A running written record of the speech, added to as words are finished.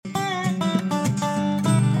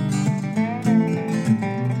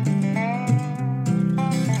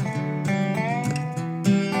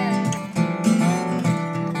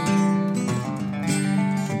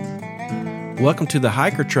Welcome to the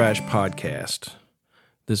Hiker Trash Podcast.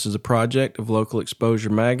 This is a project of Local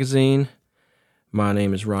Exposure Magazine. My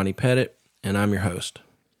name is Ronnie Pettit, and I'm your host.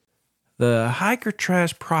 The Hiker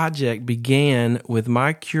Trash Project began with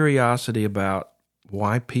my curiosity about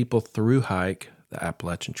why people thru hike the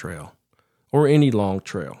Appalachian Trail, or any long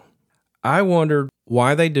trail. I wondered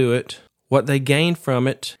why they do it, what they gain from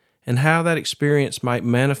it, and how that experience might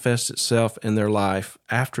manifest itself in their life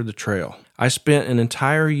after the trail. I spent an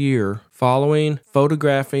entire year following,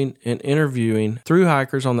 photographing, and interviewing thru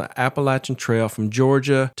hikers on the Appalachian Trail from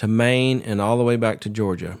Georgia to Maine and all the way back to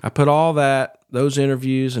Georgia. I put all those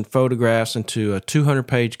interviews and photographs into a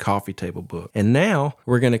 200-page coffee table book. And now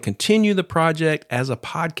we're going to continue the project as a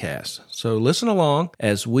podcast. So listen along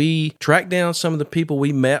as we track down some of the people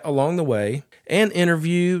we met along the way and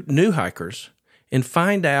interview new hikers and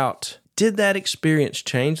find out, did that experience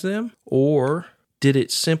change them, or did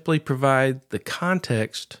it simply provide the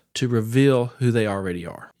context to reveal who they already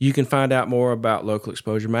are? You can find out more about Local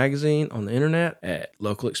Exposure Magazine on the internet at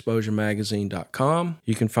localexposuremagazine.com.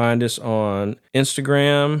 You can find us on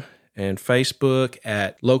Instagram and Facebook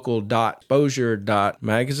at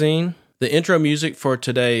local.exposure.magazine. The intro music for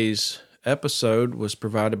today's episode was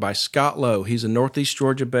provided by Scott Lowe. He's a Northeast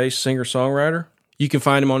Georgia-based singer-songwriter. You can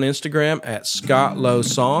find him on Instagram at Scott Lowe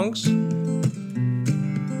Songs.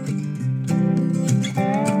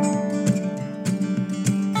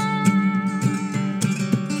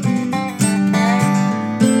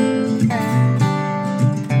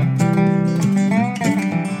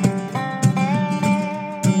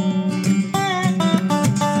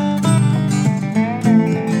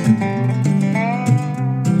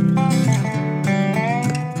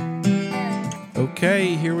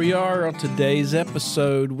 Okay, here we are on today's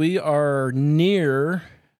episode. We are near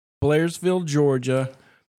Blairsville, Georgia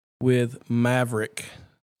with Maverick.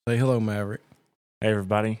 Say hello, Maverick. Hey,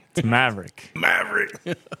 everybody. It's Maverick. Maverick.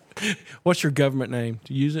 What's your government name?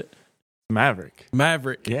 Do you use it? Maverick.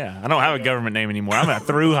 Maverick. Yeah, I don't have a government name anymore. I'm a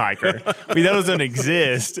thru hiker. Those don't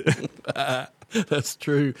exist. That's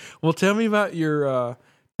true. Well, tell me about your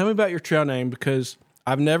trail name, because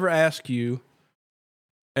I've never asked you,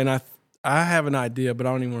 and I have an idea, but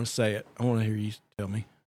I don't even want to say it. I want to hear you tell me.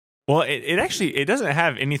 Well, it actually doesn't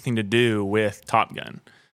have anything to do with Top Gun.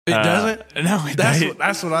 It doesn't? No,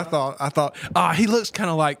 that's what I thought. I thought, he looks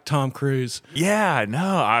kind of like Tom Cruise. Yeah,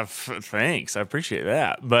 no, thanks. I appreciate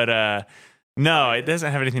that. But no, it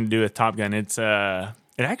doesn't have anything to do with Top Gun. It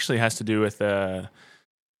actually has to do with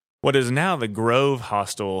what is now the Grove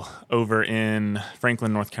Hostel over in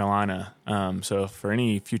Franklin, North Carolina. So for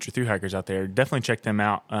any future thru hikers out there, definitely check them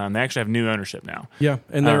out. They actually have new ownership now. Yeah,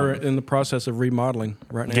 and they're in the process of remodeling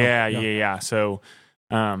right now. Yeah. So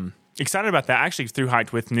excited about that. I actually thru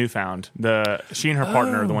hiked with Newfound. She and her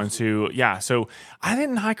partner are the ones who, so I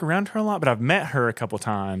didn't hike around her a lot, but I've met her a couple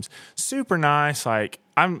times. Super nice. Like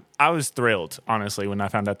I was thrilled, honestly, when I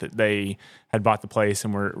found out that they had bought the place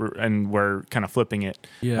and were kind of flipping it.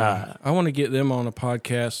 Yeah, I want to get them on a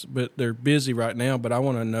podcast, but they're busy right now. But I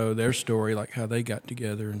want to know their story, like how they got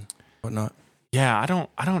together and whatnot. Yeah, I don't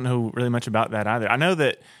know really much about that either. I know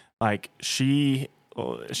that like she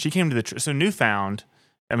came to so Newfound.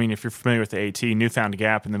 I mean, if you're familiar with the AT, Newfound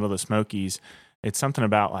Gap in the middle of the Smokies, it's something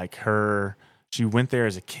about like her. She went there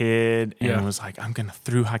as a kid and was like, I'm gonna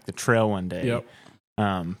thru hike the trail one day. Yep.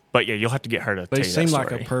 But yeah, you'll have to get her to tell you that story. They seem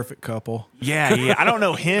like a perfect couple. Yeah. I don't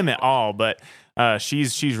know him at all, but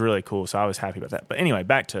she's really cool, so I was happy about that. But anyway,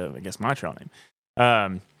 back to, I guess, my trail name.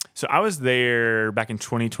 So I was there back in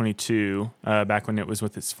 2022, back when it was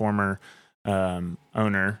with its former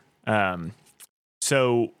owner.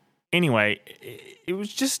 So anyway, it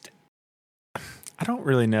was just, I don't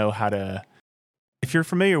really know how to, if you're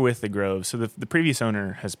familiar with the Grove, so the previous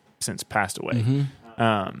owner has since passed away.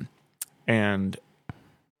 Mm-hmm.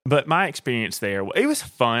 But my experience there, it was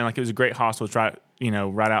fun. Like, it was a great hostel. It's right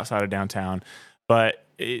outside of downtown. But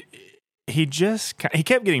he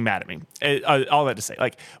kept getting mad at me. All that to say,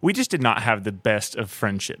 like, we just did not have the best of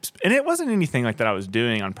friendships. And it wasn't anything like that I was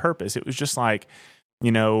doing on purpose. It was just like,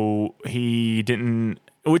 he didn't.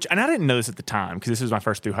 And I didn't know this at the time because this was my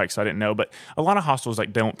first thru hike, so I didn't know. But a lot of hostels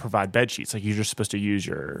don't provide bed sheets. Like, you're just supposed to use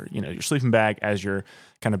your sleeping bag as your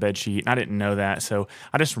kind of bed sheet. And I didn't know that, so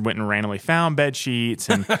I just went and randomly found bed sheets.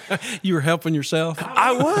 And you were helping yourself.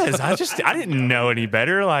 I was. I didn't know any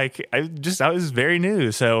better. Like, I was very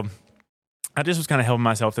new, so I just was kind of helping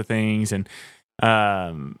myself to things. And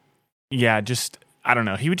I don't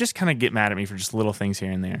know. He would just kind of get mad at me for just little things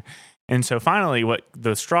here and there. And so finally, what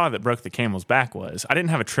the straw that broke the camel's back was, I didn't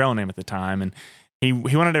have a trail name at the time, and he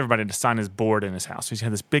wanted everybody to sign his board in his house. So he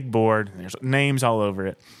had this big board, and there's names all over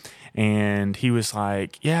it. And he was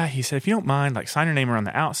like, yeah, he said, if you don't mind, like sign your name around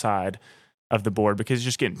the outside of the board because it's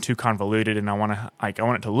just getting too convoluted and I want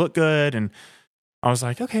it to look good. And I was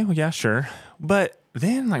like, okay, well, yeah, sure. But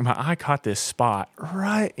then like my eye caught this spot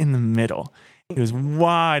right in the middle. It was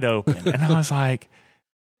wide open. And I was like,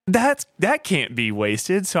 that can't be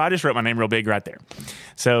wasted. So I just wrote my name real big right there.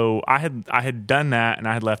 So I had done that and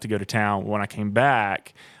I had left to go to town. When I came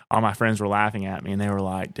back, all my friends were laughing at me and they were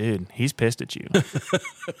like, dude, he's pissed at you.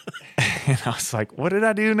 And I was like, what did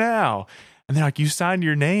I do now? And they're like, you signed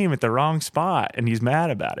your name at the wrong spot and he's mad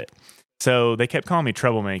about it. So they kept calling me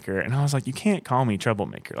troublemaker. And I was like, you can't call me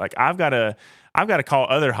troublemaker. Like I've got to call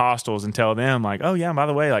other hostels and tell them like, oh yeah, by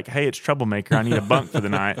the way, like, hey, it's troublemaker. I need a bunk for the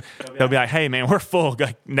night. They'll be like, hey man, we're full.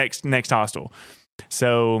 Next hostel.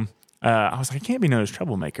 So I was like, I can't be known as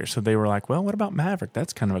troublemaker. So they were like, well, what about Maverick?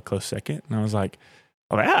 That's kind of a close second. And I was like,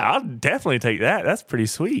 oh yeah, I'll definitely take that. That's pretty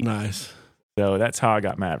sweet. Nice. So that's how I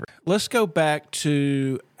got Maverick. Let's go back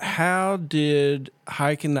to how did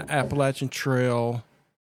hiking the Appalachian Trail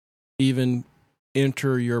even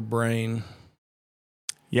enter your brain?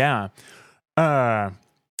 Yeah.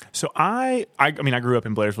 So I mean, I grew up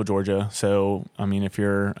in Blairsville, Georgia. So, I mean, if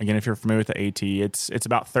you're familiar with the AT, it's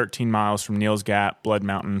about 13 miles from Neels Gap, Blood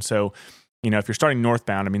Mountain. So, if you're starting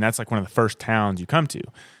northbound, I mean, that's like one of the first towns you come to.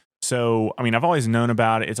 So, I mean, I've always known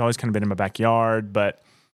about it. It's always kind of been in my backyard, but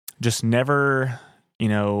just never,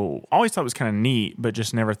 always thought it was kind of neat, but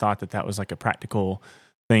just never thought that was like a practical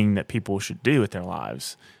thing that people should do with their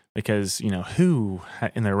lives. Because, who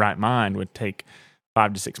in their right mind would take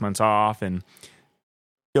 5 to 6 months off and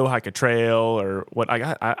go hike a trail or what?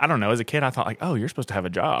 I don't know. As a kid, I thought like, oh, you're supposed to have a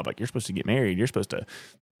job. Like you're supposed to get married. You're supposed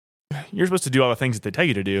to do all the things that they tell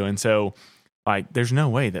you to do. And so like, there's no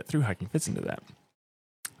way that thru hiking fits into that.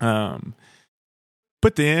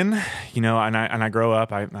 But then, and I grow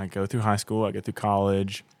up, I go through high school, I go through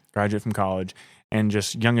college, graduate from college, and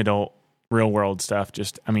just young adult real world stuff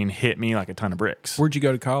hit me like a ton of bricks. Where'd you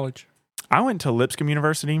go to college? I went to Lipscomb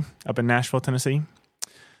University up in Nashville, Tennessee.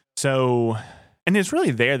 So, and it's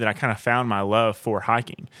really there that I kind of found my love for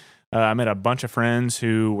hiking. I met a bunch of friends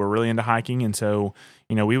who were really into hiking. And so,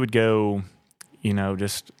 we would go,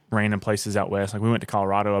 just random places out west. Like we went to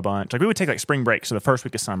Colorado a bunch. Like we would take like spring breaks, so the first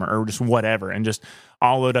week of summer or just whatever, and just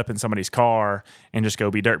all load up in somebody's car and just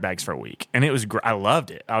go be dirtbags for a week. And it was I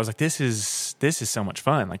loved it. I was like, this is so much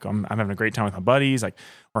fun. Like I'm having a great time with my buddies. Like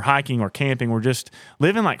we're hiking, we're camping, we're just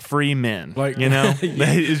living like free men. Like yeah.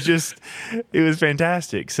 It was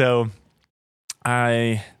fantastic. So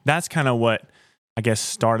that's kind of what I guess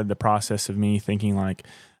started the process of me thinking like,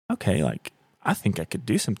 okay, like I think I could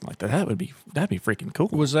do something like that. That'd be freaking cool.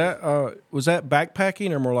 Was that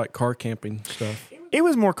backpacking or more like car camping stuff? It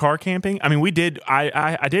was more car camping. I mean,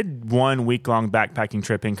 I did 1 week-long backpacking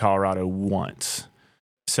trip in Colorado once.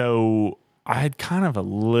 So I had kind of a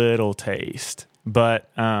little taste. But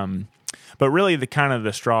really the kind of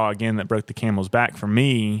the straw again that broke the camel's back for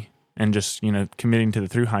me and just, committing to the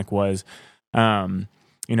thru hike was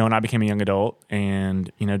when I became a young adult and,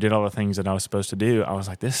 did all the things that I was supposed to do, I was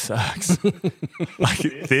like, this sucks.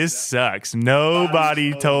 This sucks.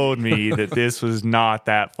 Nobody told me that this was not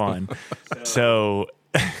that fun. So,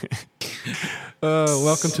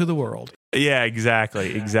 welcome to the world. Yeah,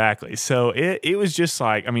 exactly. So it was just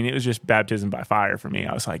like, it was just baptism by fire for me.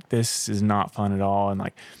 I was like, this is not fun at all. And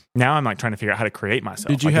like, now I'm like trying to figure out how to create myself.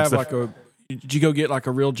 Did you have did you go get like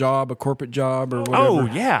a real job, a corporate job or whatever? Oh,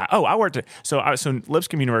 yeah. Oh, I worked so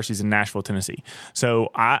Lipscomb University is in Nashville, Tennessee. So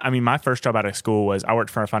my first job out of school was I worked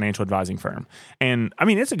for a financial advising firm. And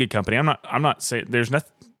it's a good company. I'm not saying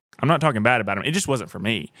I'm not talking bad about them. It just wasn't for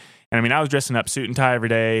me. And I was dressing up suit and tie every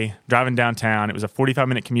day, driving downtown. It was a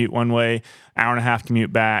 45-minute commute one way, hour and a half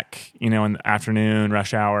commute back, in the afternoon,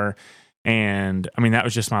 rush hour. And that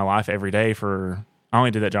was just my life every day I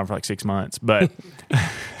only did that job for like 6 months, but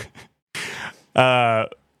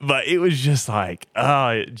but it was just like,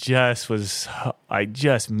 it just was like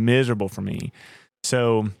just miserable for me.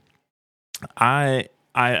 So I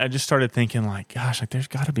just started thinking like, gosh, like there's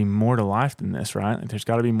got to be more to life than this, right? Like there's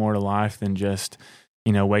got to be more to life than just,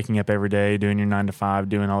 waking up every day, doing your 9 to 5,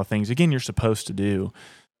 doing all the things again you're supposed to do.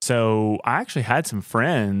 So I actually had some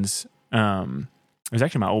friends. It was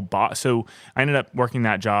actually my old boss. So I ended up working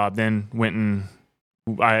that job, then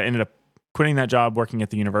I ended up quitting that job, working at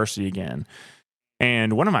the university again.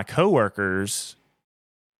 And one of my coworkers,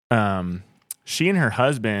 she and her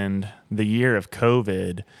husband, the year of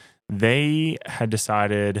COVID, they had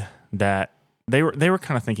decided that they were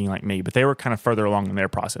kind of thinking like me, but they were kind of further along in their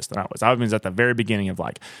process than I was. I was at the very beginning of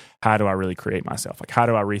like, how do I really create myself? Like, how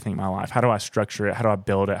do I rethink my life? How do I structure it? How do I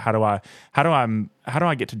build it? How do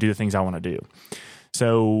I get to do the things I want to do?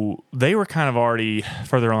 So they were kind of already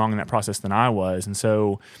further along in that process than I was. And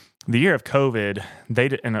so the year of COVID, they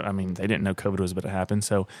didn't know COVID was about to happen.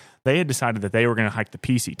 So they had decided that they were going to hike the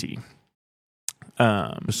PCT.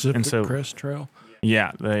 Pacific Crest Trail?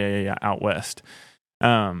 Yeah, out west.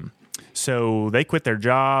 So they quit their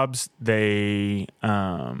jobs. They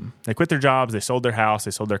quit their jobs. They sold their house.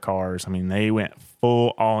 They sold their cars. I mean, they went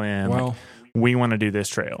full all in. Wow. Like, we want to do this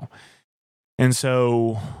trail. And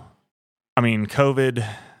so, I mean, COVID,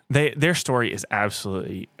 their story is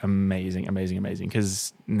absolutely amazing.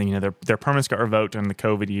 Because, their permits got revoked in the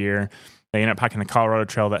COVID year. They ended up hiking the Colorado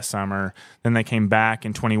Trail that summer. Then they came back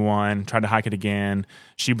in 21, tried to hike it again.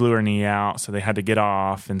 She blew her knee out, so they had to get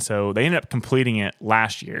off. And so they ended up completing it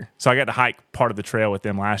last year. So I got to hike part of the trail with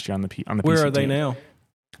them last year on the PCT. Where are they now?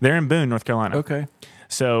 They're in Boone, North Carolina. Okay.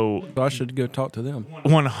 So I should go talk to them.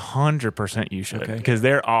 100% you should, because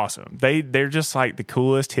they're awesome. They're just like the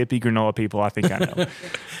coolest hippie granola people I think I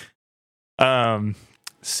know.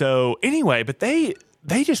 So anyway, but they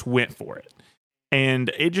just went for it.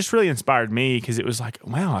 And it just really inspired me, because it was like,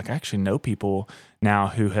 wow, like I actually know people now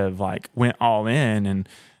who have like went all in and,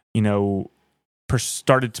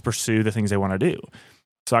 started to pursue the things they want to do.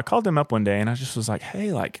 So I called them up one day and I just was like,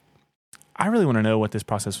 hey, like, I really want to know what this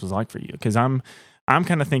process was like for you. Because I'm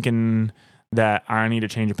kind of thinking that I need to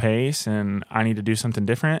change a pace and I need to do something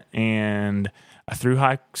different. And a thru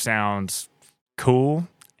hike sounds cool,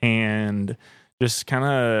 and just kind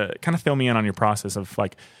of fill me in on your process of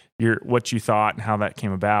like what you thought and how that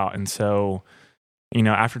came about. And so,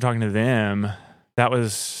 after talking to them, that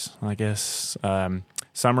was, I guess,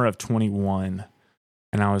 summer of 21.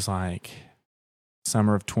 And I was like,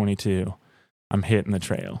 summer of 22, I'm hitting the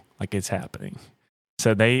trail. Like, it's happening.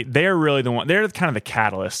 So they're really the one. They're kind of the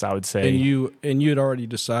catalyst, I would say. And you had already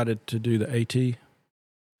decided to do the AT?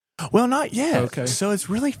 Well, not yet. Okay. So it's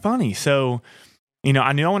really funny. So,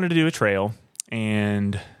 I knew I wanted to do a trail,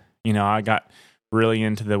 and I got really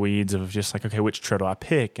into the weeds of just like, okay, which trail do I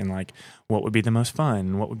pick, and like what would be the most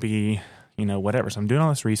fun, what would be, whatever. So I'm doing all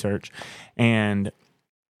this research, and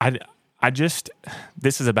I just,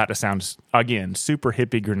 this is about to sound again super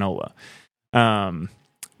hippie granola,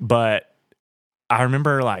 but I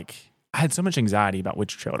remember like I had so much anxiety about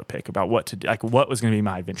which trail to pick, about what to do, like what was going to be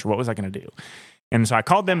my adventure, what was I going to do. And so I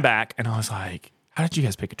called them back and I was like, how did you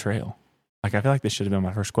guys pick a trail? Like, I feel like this should have been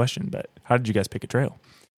my first question, but how did you guys pick a trail?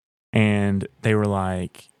 And they were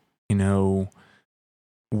like,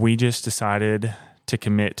 we just decided to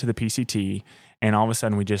commit to the PCT, and all of a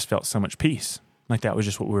sudden we just felt so much peace. Like, that was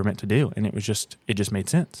just what we were meant to do. And it just made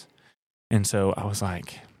sense. And so I was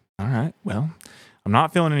like, all right, well, I'm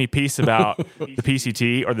not feeling any peace about the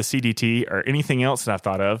PCT or the CDT or anything else that I've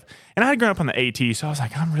thought of. And I had grown up on the AT, so I was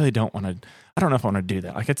like, I don't know if I want to do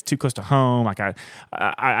that. Like, it's too close to home. Like,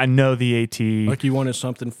 I know the AT. Like, you wanted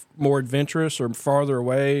something more adventurous or farther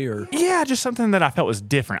away, or? Yeah, just something that I felt was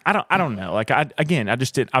different. I don't know. Like, I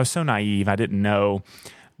was so naive. I didn't know.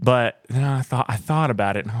 But then I thought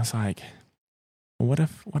about it, and I was like, what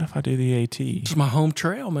if I do the AT? It's my home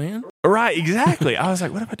trail, man. Right, exactly. I was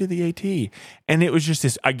like, what if I do the AT? And it was just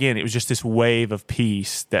this wave of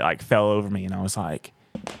peace that like fell over me. And I was like,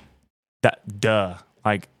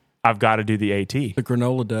 like, I've got to do the AT. The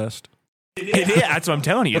granola dust. Yeah, that's what I'm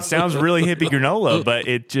telling you. It sounds really hippie granola, but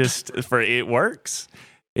it works.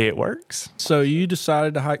 It works. So you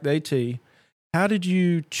decided to hike the AT. How did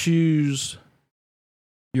you choose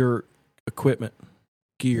your equipment,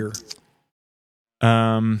 gear?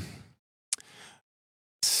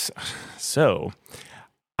 So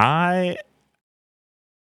I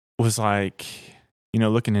was like,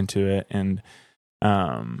 looking into it, and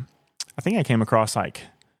I think I came across like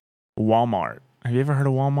Walmart. Have you ever heard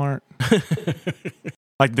of Walmart?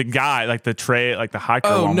 Like the guy, like the tray, like the hiker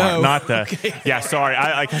Walmart, no. not the. Okay. Yeah, sorry.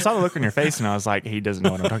 I saw the look on your face, and I was like, he doesn't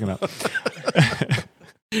know what I'm talking about.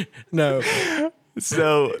 No.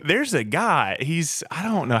 So there's a guy. I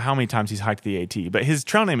don't know how many times he's hiked the AT, but his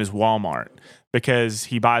trail name is Walmart because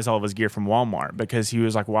he buys all of his gear from Walmart. Because he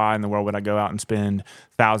was like, why in the world would I go out and spend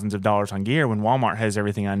thousands of dollars on gear when Walmart has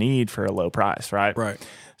everything I need for a low price, right? Right.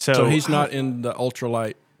 So So he's not in the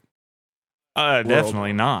ultralight.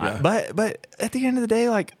 Definitely not. Yeah. But at the end of the day,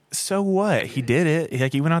 like, so what? He did it.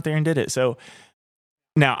 Like, he went out there and did it. So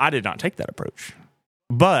now I did not take that approach,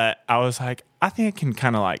 but I was like, I think I can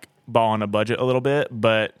kind of like ball on a budget a little bit,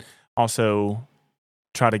 but also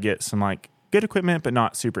try to get some like good equipment, but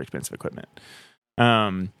not super expensive equipment.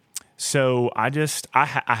 So I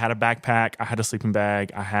had a backpack. I had a sleeping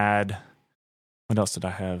bag. What else did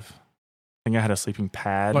I have? I think I had a sleeping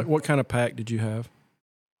pad. Like, what kind of pack did you have?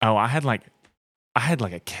 Oh, I had like I had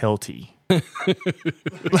like a Kelty.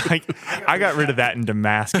 Like I got rid of that in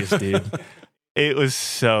Damascus, dude. It was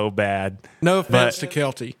so bad. No offense to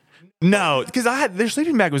Kelty. No, because their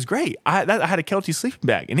sleeping bag was great. I had a Kelty sleeping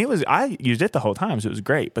bag, and I used it the whole time, so it was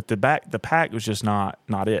great. But the pack was just not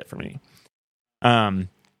it for me. But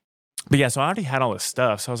yeah, so I already had all this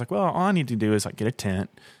stuff, so I was like, well, all I need to do is like get a tent,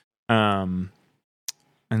 and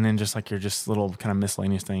then just like your just little kind of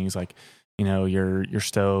miscellaneous things like your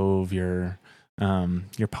stove, your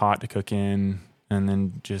pot to cook in, and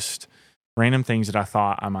then just random things that I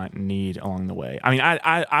thought I might need along the way. I mean,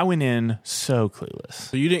 I went in so clueless.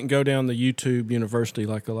 So you didn't go down the YouTube university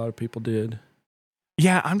like a lot of people did?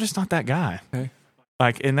 Yeah, I'm just not that guy. Okay.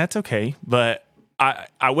 Like, and that's okay. But I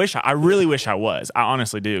really wish I was. I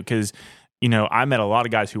honestly do. Because, I met a lot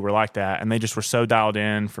of guys who were like that, and they just were so dialed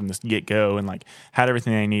in from the get-go and like had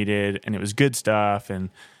everything they needed, and it was good stuff. And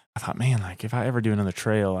I thought, man, like if I ever do another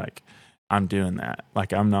trail, like I'm doing that.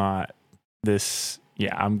 Like I'm not this.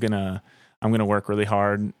 Yeah, I'm gonna work really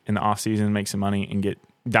hard in the off season, make some money, and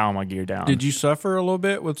dial my gear down. Did you suffer a little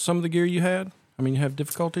bit with some of the gear you had? I mean, you have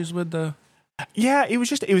difficulties with the. Yeah, it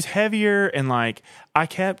was heavier, and like I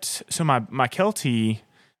kept my Kelty.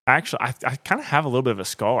 Actually, I kind of have a little bit of a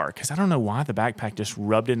scar because I don't know why the backpack just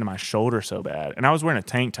rubbed into my shoulder so bad, and I was wearing a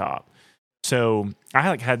tank top, so I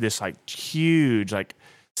had this like huge like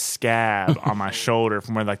scab on my shoulder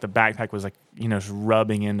from where like the backpack was like just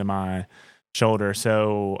rubbing into my shoulder.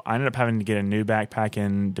 So I ended up having to get a new backpack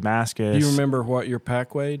in Damascus. Do you remember what your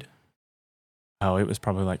pack weighed? Oh, it was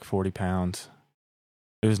probably like 40 pounds.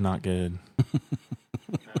 It was not good.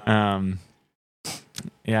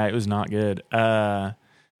 Yeah, it was not good.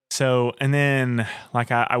 So, and then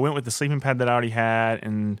like I went with the sleeping pad that I already had,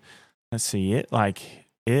 and let's see, it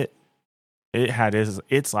had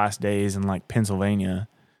its last days in like Pennsylvania.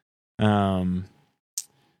 Trying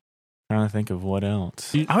to think of what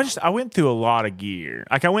else. I went through a lot of gear.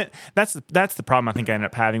 Like that's the problem I think I ended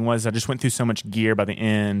up having was I just went through so much gear by the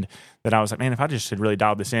end that I was like, man, if I just had really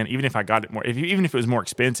dialed this in, even if I got it more, even if it was more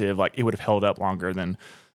expensive, like it would have held up longer than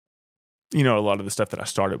a lot of the stuff that I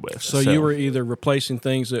started with. So you were either replacing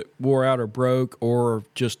things that wore out or broke, or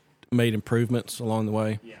just made improvements along the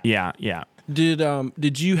way. Yeah.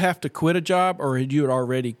 Did you have to quit a job, or had you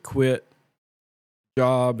already quit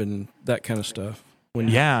job and that kind of stuff?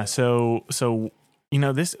 Yeah. So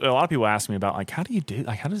this a lot of people ask me about like how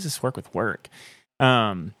does this work with work?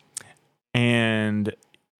 And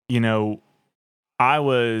I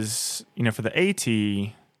was for the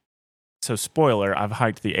AT. So spoiler, I've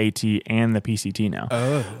hiked the AT and the PCT now.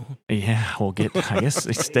 Oh. Yeah, I guess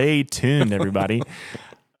stay tuned, everybody.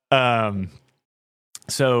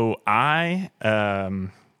 So I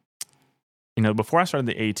before I started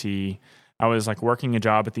the AT, I was like working a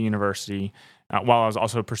job at the university while I was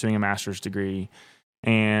also pursuing a master's degree.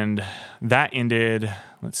 And that ended,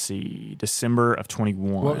 let's see, December of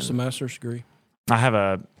 21. What was the master's degree? I have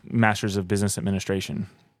a master's of business administration.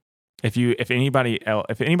 If anybody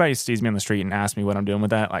sees me on the street and asks me what I'm doing with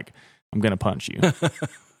that, like I'm gonna punch you,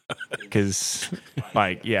 because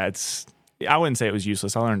like I wouldn't say it was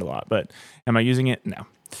useless. I learned a lot, but am I using it? No.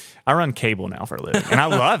 I run cable now for a living, and I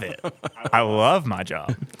love it. I love my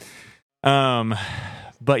job.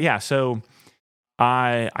 But yeah, so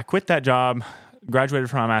I quit that job, graduated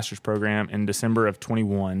from my master's program in December of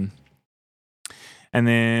 21, and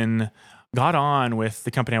then got on with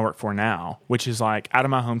the company I work for now, which is like out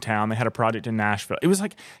of my hometown. They had a project in Nashville. It was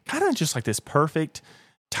like kind of just like this perfect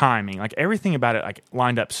timing. Like everything about it like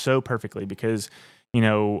lined up so perfectly because,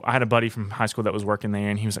 I had a buddy from high school that was working there,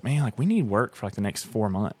 and he was like, man, like we need work for like the next 4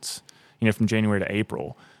 months, from January to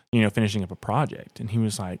April, finishing up a project. And he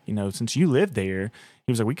was like, since you live there,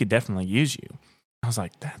 he was like, we could definitely use you. I was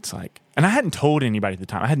like, that's like, and I hadn't told anybody at the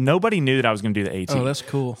time. Nobody knew that I was going to do the AT. Oh, that's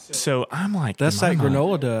cool. So I'm like, that's like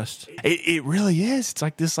granola dust. It really is. It's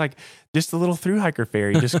like this, like just a little through hiker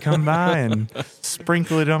fairy just come by and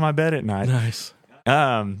sprinkle it on my bed at night. Nice.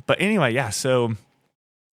 But anyway, yeah. So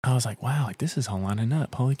I was like, wow, like this is all lining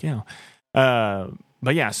up. Holy cow.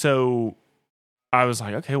 But yeah, so I was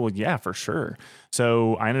like, okay, well, yeah, for sure.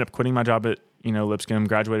 So I ended up quitting my job at Lipscomb,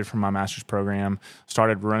 graduated from my master's program,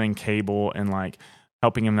 started running cable and like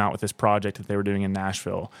helping him out with this project that they were doing in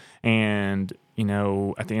Nashville. And,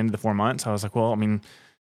 at the end of the 4 months, I was like, well,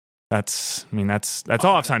 that's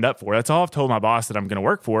all I've signed up for. That's all I've told my boss that I'm going to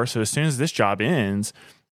work for. So as soon as this job ends,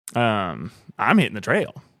 I'm hitting the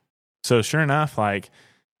trail. So sure enough, like,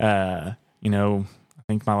 I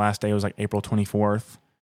think my last day was like April 24th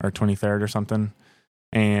or 23rd or something.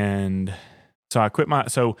 And so I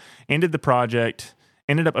ended the project,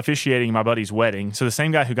 ended up officiating my buddy's wedding. So the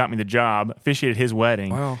same guy who got me the job officiated his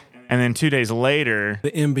wedding. Wow. And then 2 days later,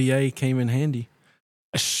 The MBA came in handy.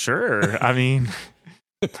 sure. I mean,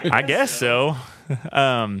 I guess so.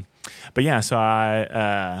 But yeah, so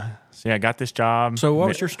I got this job. So what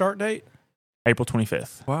was your start date? April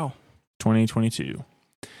 25th, Wow. 2022.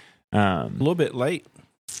 A little bit late.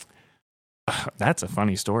 That's a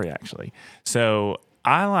funny story, actually. So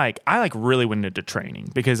I really went into training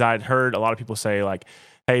because I'd heard a lot of people say like,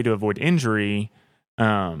 hey, to avoid injury,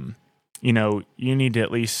 you need to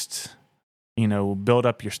at least, build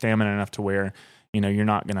up your stamina enough to where, you're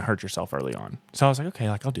not going to hurt yourself early on. So I was like, okay,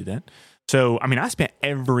 like I'll do that. So, I mean, I spent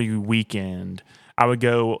every weekend, I would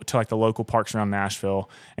go to like the local parks around Nashville,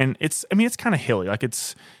 and it's kind of hilly. Like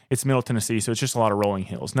it's Middle Tennessee. So it's just a lot of rolling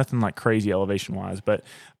hills, nothing like crazy elevation wise, but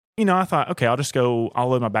I thought, okay, I'll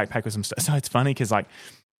load my backpack with some stuff. So it's funny because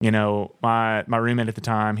my roommate at the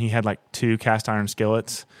time, he had like 2 cast iron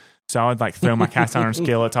skillets. So I would like throw my cast iron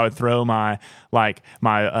skillets. I would throw my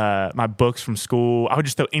books from school. I would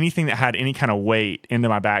just throw anything that had any kind of weight into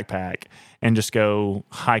my backpack and just go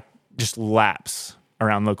hike, just laps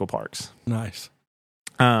around local parks. Nice.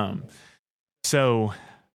 So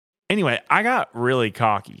anyway, I got really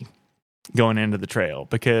cocky going into the trail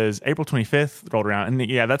because April 25th rolled around, and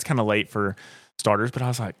yeah, that's kind of late for starters, but I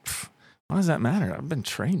was like, why does that matter? I've been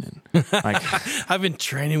training. Like I've been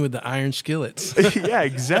training with the iron skillets. Yeah,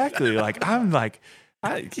 exactly. Like I'm like,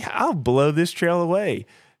 I'll blow this trail away.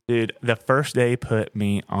 Dude, the first day put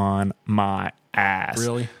me on my ass.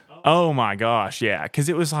 Really? Oh my gosh, yeah. Because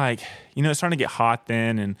it was like, it's starting to get hot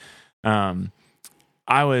then, and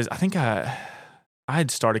I had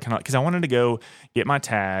started kind of because I wanted to go get my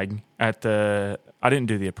tag at I didn't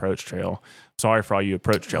do the approach trail. Sorry for all you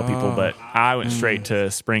approach trail people, but I went straight to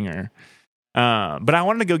Springer. But I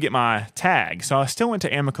wanted to go get my tag. So I still went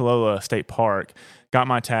to Amicalola State Park, got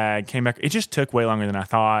my tag, came back. It just took way longer than I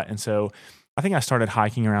thought. And so I think I started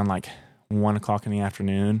hiking around like 1:00 in the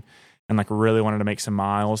afternoon and like really wanted to make some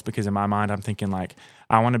miles because in my mind, I'm thinking like,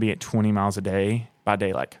 I want to be at 20 miles a day by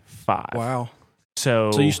day like 5. Wow.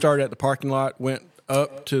 So you started at the parking lot, went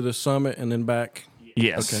up to the summit, and then back?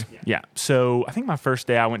 Yes. Okay. Yeah. So I think my first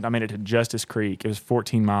day I made it to Justice Creek. It was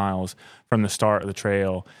 14 miles from the start of the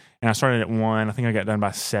trail. And I started at 1. I think I got done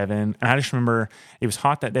by 7. And I just remember it was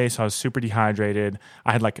hot that day, so I was super dehydrated.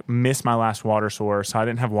 I had like missed my last water source, so I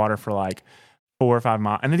didn't have water for like 4 or 5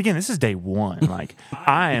 miles. And then again, this is day 1. Like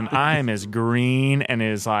I am as green and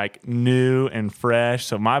as like new and fresh.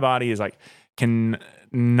 So my body is like can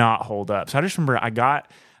not hold up. So I just remember I got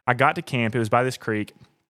to camp. It was by this creek.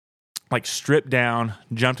 Like stripped down,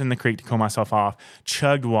 jumped in the creek to cool myself off,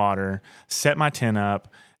 chugged water, set my tent up,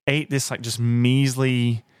 ate this like just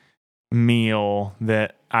measly meal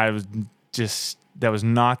that was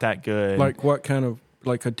not that good. Like what kind of,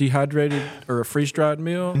 like a dehydrated or a freeze-dried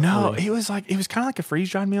meal? No, it was kind of like a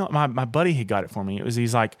freeze-dried meal. My buddy had got it for me. It was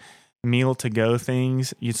these like meal to go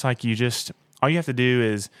things. It's like all you have to do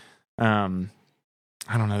is, I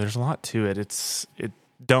don't know. There's a lot to it.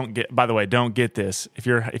 Don't get this. If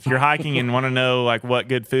you're hiking and want to know like what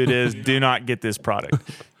good food is, do not get this product.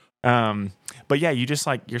 But yeah, you just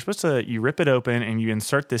like, you're supposed to, you rip it open and you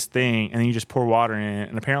insert this thing and then you just pour water in it.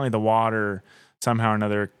 And apparently the water somehow or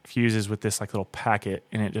another fuses with this like little packet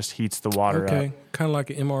and it just heats the water up. Okay. Kind of like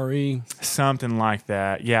an MRE. Something like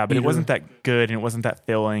that. Yeah. But it wasn't that good and it wasn't that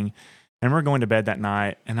filling. And we're going to bed that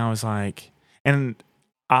night and I was like, and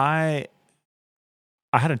I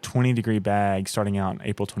had a 20-degree bag starting out on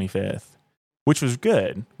April 25th, which was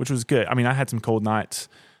good. I mean, I had some cold nights,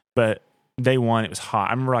 but day 1, it was hot.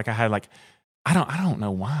 I remember like I had like, I don't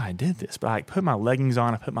know why I did this, but I like put my leggings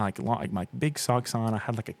on. I put my like my big socks on. I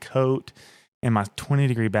had like a coat and my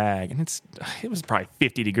 20-degree bag, and it was probably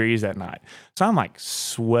 50 degrees that night. So I'm like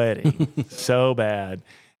sweating so bad.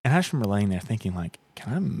 And I just remember laying there thinking like,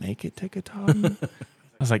 can I make it to Katahdin? I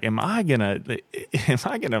was like, am I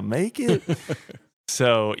gonna make it?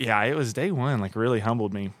 So yeah, it was day 1, like really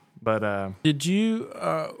humbled me. But did you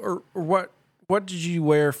or what did you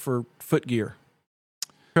wear for foot gear?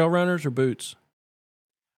 Trail runners or boots?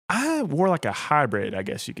 I wore like a hybrid, I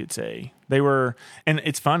guess you could say. They were, and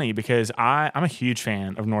it's funny because I'm a huge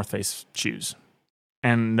fan of North Face shoes.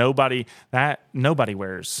 And nobody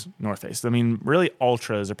wears North Face. I mean, really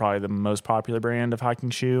Ultras are probably the most popular brand of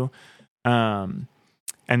hiking shoe. And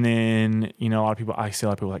then, a lot of people, I see a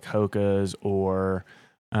lot of people like Hoka's or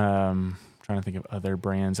trying to think of other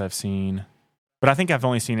brands I've seen. But I think I've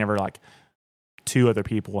only seen ever like 2 other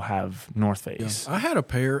people have North Face. Yeah. I had a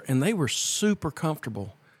pair and they were super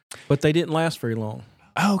comfortable, but they didn't last very long.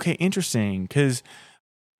 Oh, okay, interesting. Because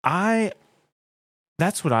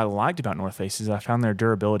that's what I liked about North Face is I found their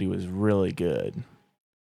durability was really good.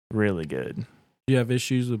 Really good. Do you have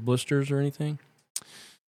issues with blisters or anything?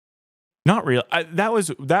 Not real. That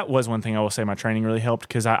was one thing I will say my training really helped,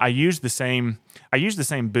 because I used the same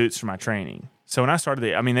boots for my training. So when I started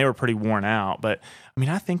they were pretty worn out, but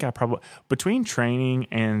I think I probably, between training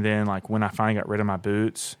and then like when I finally got rid of my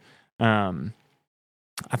boots, I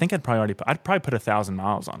think I'd probably put 1,000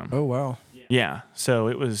 miles on them. Oh wow. Yeah. So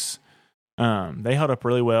it was they held up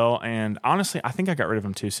really well, and honestly, I think I got rid of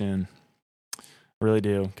them too soon. I really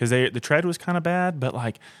do, because the tread was kind of bad, but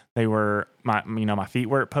like they were my feet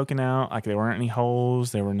weren't poking out, like there weren't any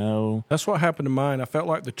holes, there were no. That's what happened to mine. I felt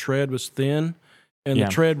like the tread was thin, and the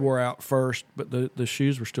tread wore out first, but the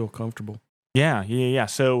shoes were still comfortable. Yeah.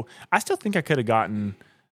 So I still think I could have gotten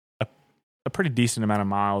a pretty decent amount of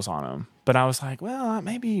miles on them, but I was like, well,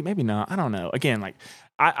 maybe not. I don't know. Again, like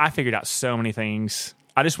I figured out so many things.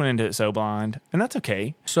 I just went into it so blind, and that's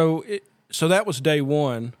okay. So that was day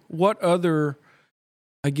one. What other,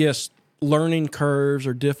 I guess, learning curves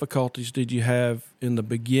or difficulties did you have in the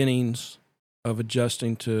beginnings of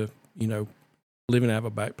adjusting to, living out of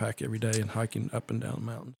a backpack every day and hiking up and down the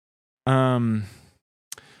mountains?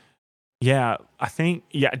 Yeah, I think,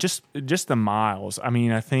 just the miles.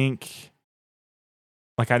 I think,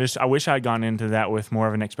 like, I wish I had gone into that with more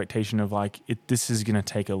of an expectation of like, this is going to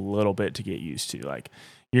take a little bit to get used to. Like,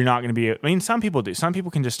 you're not going to be, some people do. Some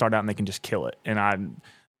people can just start out and they can just kill it. And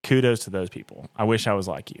kudos to those people. I wish I was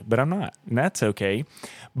like you, but I'm not, and that's okay.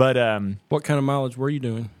 But what kind of mileage were you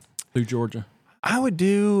doing through Georgia? I would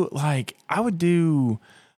do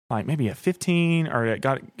maybe a 15, or it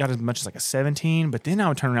got as much as like a 17, but then I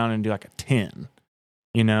would turn around and do like a 10.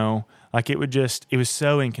 Like it was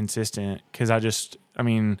so inconsistent, because I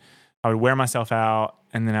would wear myself out,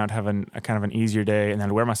 and then I'd have a kind of an easier day, and then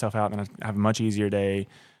I'd wear myself out, and then I'd have a much easier day.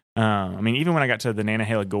 Even when I got to the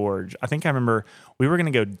Nantahala Gorge, I think I remember we were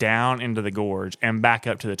going to go down into the gorge and back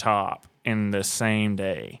up to the top in the same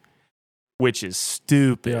day, which is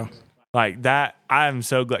stupid. Yeah. Like that, I'm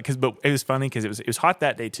so glad, but it was funny because it was hot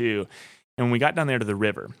that day too, and we got down there to the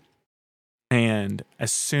river, and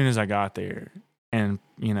as soon as I got there, and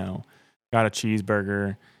got a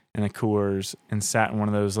cheeseburger and a Coors and sat in one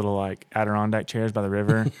of those little like Adirondack chairs by the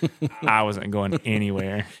river, I wasn't going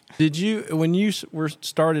anywhere. Did you, when you were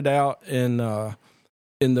started out and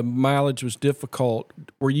the mileage was difficult,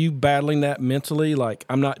 were you battling that mentally? Like,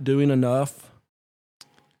 I'm not doing enough?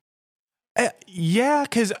 Yeah,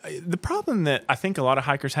 because the problem that I think a lot of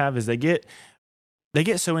hikers have is they get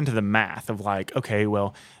so into the math of like, okay,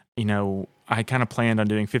 well, I kind of planned on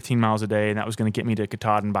doing 15 miles a day, and that was going to get me to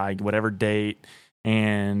Katahdin by whatever date.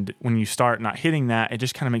 And when you start not hitting that, it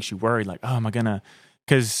just kind of makes you worried. Like, oh, am I gonna?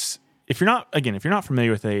 Because if you're not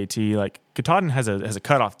familiar with AAT, like Katahdin has a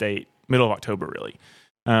cutoff date, middle of October, really.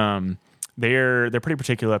 They're pretty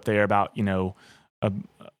particular up there about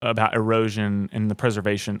about erosion and the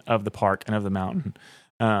preservation of the park and of the mountain.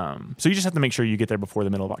 So you just have to make sure you get there before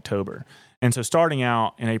the middle of October. And so starting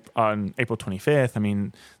out on April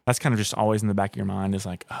 25th, that's kind of just always in the back of your mind, is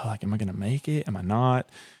like, oh, like, am I going to make it? Am I not?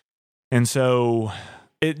 And so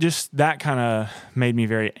that kind of made me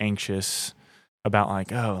very anxious about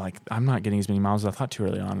like, oh, like I'm not getting as many miles as I thought too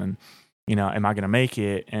early on. And, am I going to make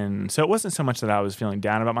it? And so it wasn't so much that I was feeling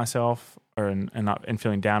down about myself and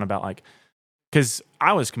feeling down about like, because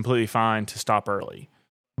I was completely fine to stop early,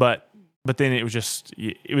 but then it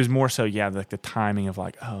was more so, like the timing of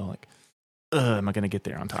like, oh, like, am I going to get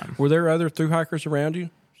there on time? Were there other thru hikers around you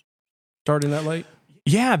starting that late?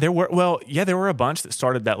 Yeah, there were. Well, yeah, there were a bunch that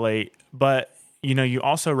started that late, but you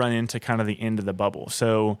also run into kind of the end of the bubble.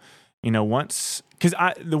 So, because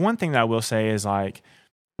the one thing that I will say is like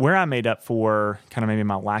where I made up for kind of maybe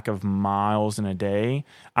my lack of miles in a day,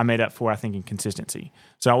 I made up for, I think, in consistency.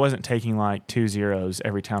 So I wasn't taking like 2 zeros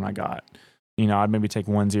every town I got. I'd maybe take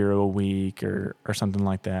 1 0 a week or something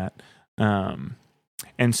like that. And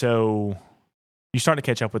so you start to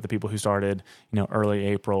catch up with the people who started, early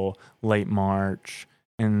April, late March,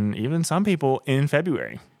 and even some people in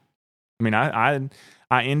February. I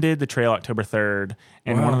ended the trail October 3rd,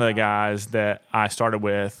 and Wow. one of the guys that I started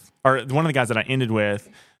with, or one of the guys that I ended with,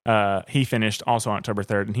 he finished also on October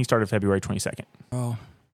 3rd, and he started February 22nd. Oh,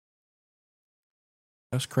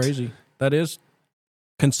 that's crazy. That is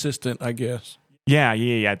consistent, I guess. Yeah.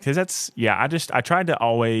 Because I tried to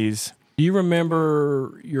always. Do you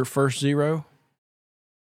remember your first zero?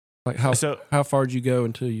 Like how far did you go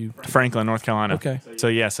until you? Franklin, North Carolina. Okay.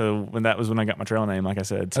 So when I got my trail name, like I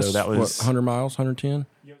said. So that was what, 100 miles, 110?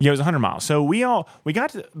 Yeah, it was 100 miles. So we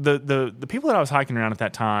got to the people that I was hiking around at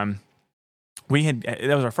that time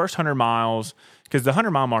that was our first 100 miles, because the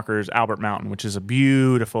 100-mile marker is Albert Mountain, which is a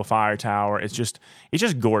beautiful fire tower. It's just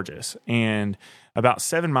gorgeous. And about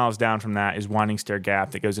 7 miles down from that is Winding Stair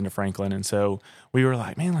Gap that goes into Franklin. And so we were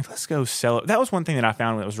like, man, like, let's go sell it. That was one thing that I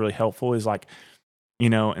found that was really helpful, is like,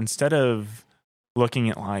 instead of looking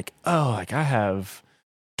at like, oh, like I have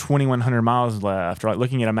 2,100 miles left, or like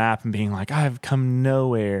looking at a map and being like, I have come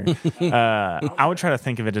nowhere. I would try to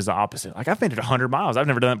think of it as the opposite. Like, I've made it 100 miles. I've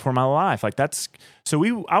never done it before in my life. Like, that's, so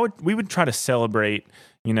we would try to celebrate,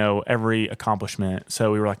 every accomplishment.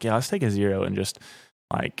 So we were like, yeah, let's take a 0 and just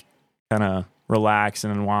like kind of relax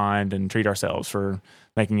and unwind and treat ourselves for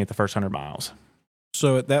making it the first 100 miles.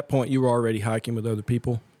 So at that point, you were already hiking with other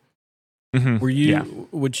people? Mm-hmm. Were you,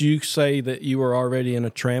 would you say that you were already in a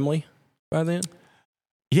tramley by then?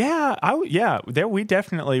 Yeah, there we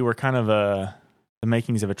definitely were kind of the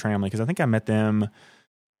makings of a tramley, because I think I met them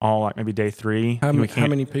all like maybe day 3. How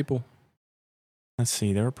many people? Let's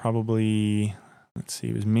see, there were probably,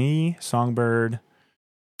 it was me, Songbird,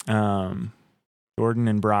 Jordan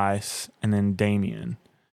and Bryce, and then Damien.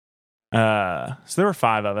 So there were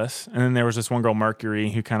 5 of us, and then there was this one girl,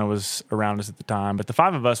 Mercury, who kind of was around us at the time. But the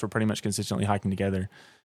 5 of us were pretty much consistently hiking together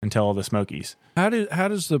until the Smokies. How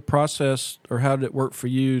does the process, or how did it work for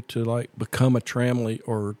you to like become a tramley,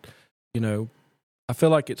 or I feel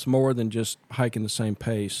like it's more than just hiking the same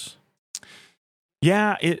pace.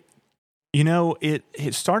 Yeah, it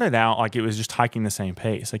started out like it was just hiking the same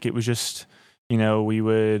pace. Like it was just, we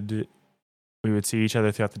would see each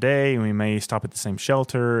other throughout the day, and we may stop at the same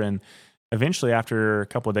shelter. And eventually, after a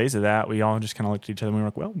couple of days of that, we all just kind of looked at each other and we were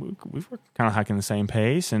like, well, we're kind of hiking the same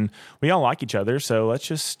pace, and we all like each other. So let's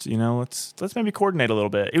just, let's maybe coordinate a little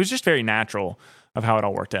bit. It was just very natural of how it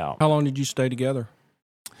all worked out. How long did you stay together?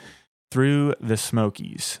 Through the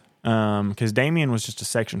Smokies. Because Damien was just a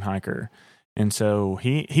section hiker. And so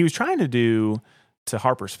he was trying to do to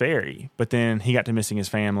Harper's Ferry, but then he got to missing his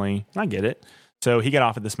family. I get it. So he got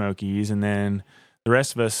off at the Smokies, and then the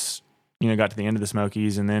rest of us, got to the end of the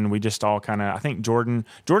Smokies, and then we just all kind of, I think Jordan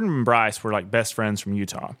and Bryce were like best friends from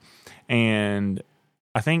Utah. And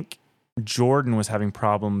I think Jordan was having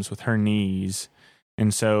problems with her knees,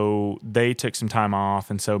 and so they took some time off.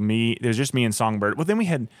 And so there was just me and Songbird. Well, then we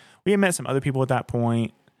had met some other people at that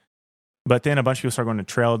point, but then a bunch of people started going to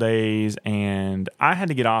trail days, and I had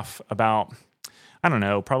to get off about, I don't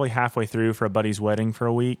know, probably halfway through for a buddy's wedding for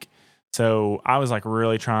a week. So I was like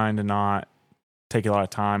really trying to not take a lot of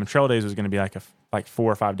time, and trail days was going to be like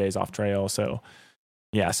 4 or 5 days off trail. So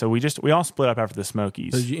yeah, so we all split up after the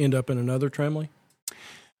Smokies. Did you end up in another tramley?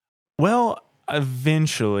 Well,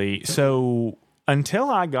 eventually. So until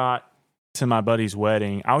I got to my buddy's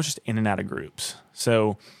wedding, I was just in and out of groups.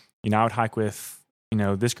 So, I would hike with,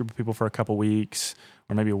 this group of people for a couple weeks,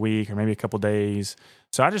 or maybe a week, or maybe a couple days.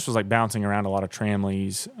 So I just was like bouncing around a lot of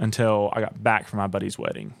tramleys until I got back from my buddy's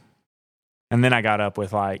wedding. And then I got up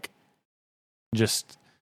with like, just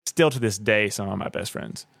still to this day, some of my best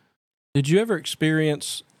friends. Did you ever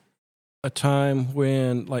experience a time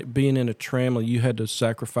when, like, being in a tramley, you had to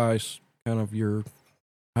sacrifice kind of your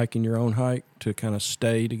hiking your own hike to kind of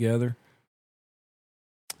stay together?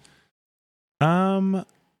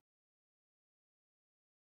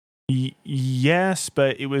 Yes,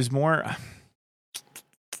 but it was more.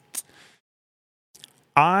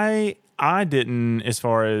 I didn't, as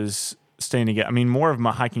far as staying together. I mean, more of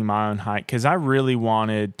my hiking my own hike, because I really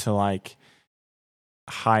wanted to like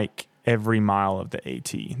hike every mile of the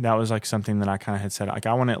AT. That was like something that I kind of had said, like,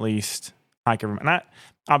 I want to at least hike every mile. And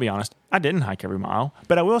I'll be honest, I didn't hike every mile,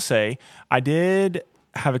 but I will say I did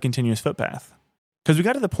have a continuous footpath, because we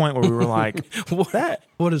got to the point where we were like,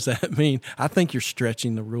 what does that mean? I think you're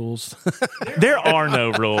stretching the rules. There are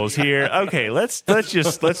no rules here. Okay, let's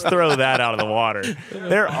throw that out of the water.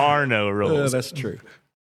 There are no rules. That's true.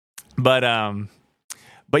 But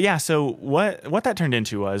yeah, so what that turned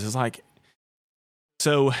into is like,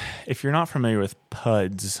 so if you're not familiar with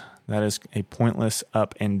PUDs, that is a pointless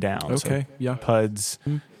up and down. Okay, so yeah. PUD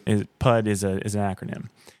is an acronym.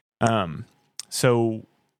 So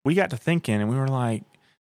we got to thinking, and we were like,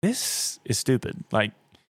 this is stupid. Like,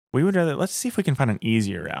 we would rather, let's see if we can find an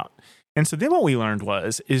easier route. And so then what we learned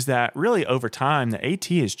is that really over time, the AT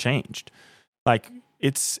has changed. Like,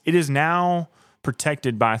 it is now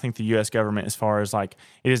protected by, I think, the U.S. government, as far as like,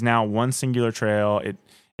 it is now one singular trail.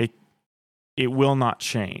 It will not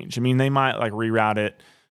change. I mean, they might like reroute it,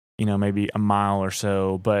 maybe a mile or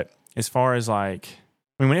so. But as far as like,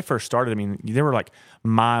 I mean, when it first started, I mean, there were like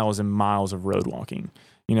miles and miles of road walking,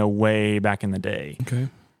 way back in the day. Okay.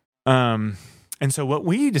 And so what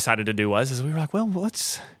we decided to do was we were like, well,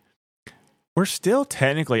 we're still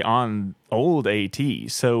technically on old AT,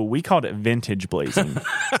 so we called it vintage blazing.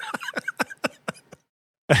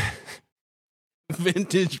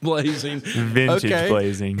 Vintage blazing. Vintage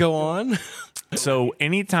blazing. Go on. So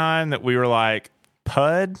anytime that we were like,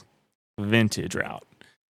 PUD, vintage route.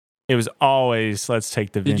 It was always, let's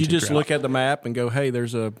take the vintage route. Did you just look at the map and go, hey,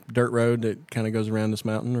 there's a dirt road that kind of goes around this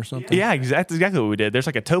mountain or something? Yeah, exactly what we did. There's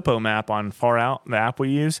like a topo map on Far Out, the app we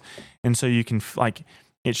use. And so you can, like,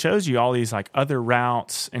 it shows you all these like other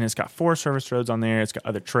routes, and it's got Forest Service roads on there. It's got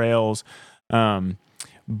other trails.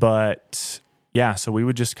 But yeah, so we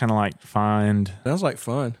would just kind of like find. Sounds like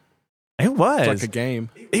fun. It was. It's like a game.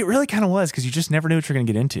 It really kind of was, because you just never knew what you're going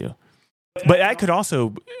to get into. But that could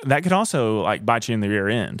also like bite you in the rear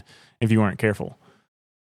end if you weren't careful.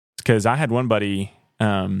 Because I had one buddy,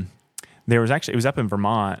 it was up in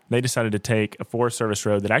Vermont. They decided to take a Forest Service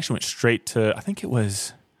road that actually went straight to, I think it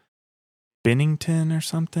was Bennington or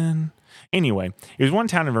something. Anyway, it was one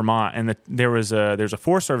town in Vermont, and there's a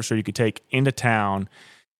Forest Service road you could take into town,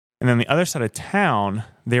 and then the other side of town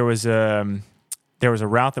there was a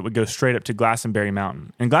route that would go straight up to Glastonbury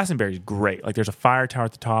Mountain, and Glastonbury is great. Like, there's a fire tower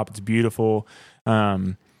at the top; it's beautiful.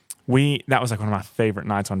 That was like one of my favorite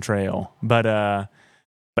nights on trail. But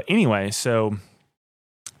anyway, so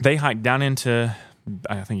they hiked down into,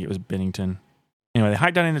 I think it was Bennington. Anyway, they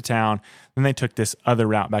hiked down into town. Then they took this other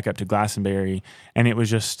route back up to Glastonbury, and it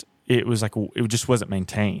just wasn't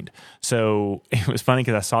maintained. So it was funny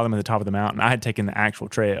because I saw them at the top of the mountain. I had taken the actual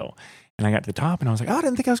trail, and I got to the top, and I was like, "Oh, I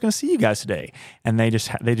didn't think I was going to see you guys today." And they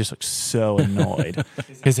just looked so annoyed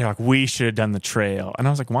because they're like, "We should have done the trail." And I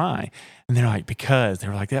was like, "Why?" And they're like, "Because," they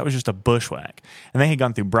were like, "that was just a bushwhack." And they had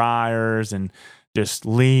gone through briars and just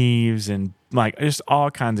leaves and like just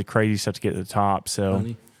all kinds of crazy stuff to get to the top. So.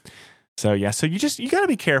 Funny. So yeah, so you got to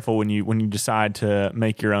be careful when you decide to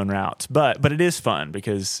make your own routes, but it is fun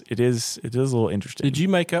because it is a little interesting. Did you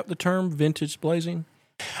make up the term vintage blazing?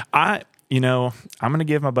 I'm going to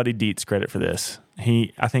give my buddy Dietz credit for this.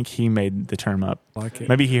 I think he made the term up. Like it.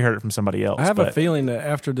 Maybe he heard it from somebody else. I have a feeling that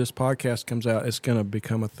after this podcast comes out, it's going to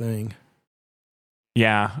become a thing.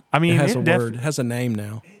 Yeah, I mean, it has a word, it has a name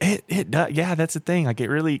now. It does. Yeah, that's the thing. Like, it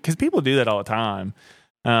really, because people do that all the time.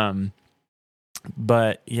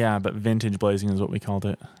 But vintage blazing is what we called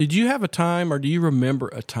it. Did you have a time, or do you remember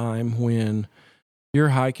a time when you're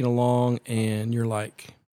hiking along and you're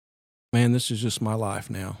like, man, this is just my life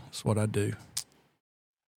now. It's what I do.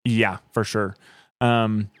 Yeah, for sure.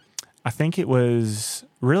 I think it was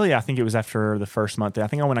after the first month. I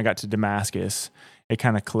think when I got to Damascus, it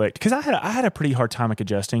kind of clicked, because I had a pretty hard time like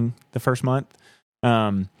adjusting the first month.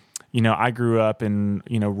 I grew up in,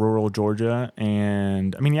 rural Georgia,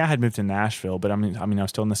 and I had moved to Nashville, but I was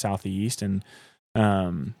still in the Southeast, and,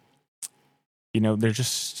 there's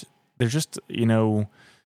just,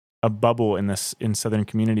 a bubble in Southern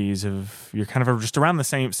communities of, you're kind of just around the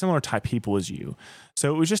similar type people as you.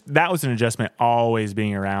 So that was an adjustment, always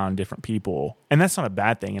being around different people. And that's not a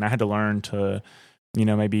bad thing. And I had to learn to,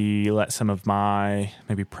 maybe let some of my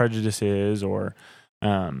maybe prejudices or,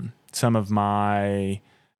 some of my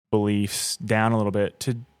beliefs down a little bit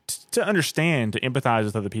to understand, to empathize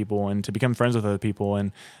with other people and to become friends with other people.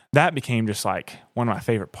 And that became just like one of my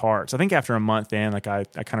favorite parts. I think after a month in, like I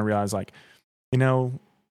kind of realized, like, I don't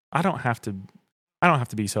have to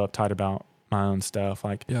be so uptight about my own stuff.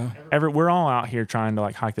 Like, we're all out here trying to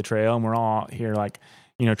like hike the trail, and we're all out here like,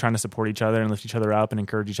 trying to support each other and lift each other up and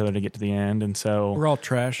encourage each other to get to the end. And so we're all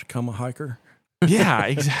trash, come a hiker. Yeah,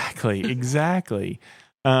 exactly.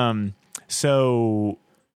 So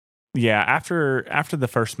yeah, after the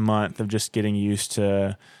first month of just getting used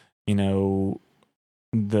to,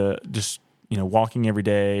 walking every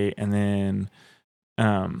day, and then,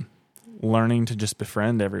 learning to just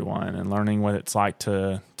befriend everyone and learning what it's like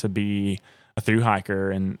to be a thru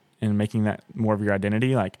hiker and making that more of your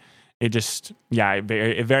identity. Like, it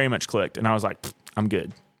very much clicked. And I was like, I'm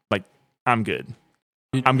good. Like, I'm good.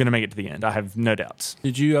 I'm going to make it to the end. I have no doubts.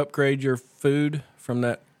 Did you upgrade your food from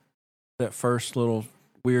that first little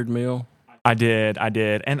weird meal? I did.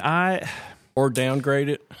 And or downgrade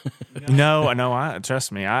it? No,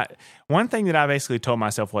 trust me. One thing that I basically told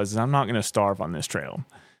myself was I'm not going to starve on this trail.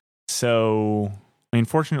 So,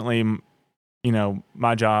 fortunately,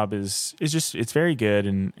 my job is just, it's very good,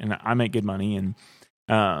 and I make good money. And,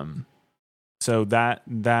 so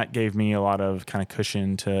that gave me a lot of kind of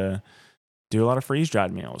cushion to do a lot of freeze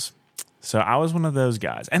dried meals. So I was one of those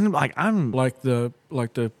guys. And like, I'm like the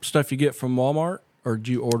stuff you get from Walmart, or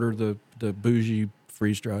do you order the bougie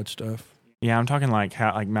freeze dried stuff? Yeah, I'm talking like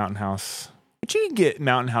Mountain House. But you can get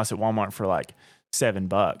Mountain House at Walmart for like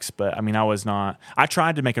 $7, but I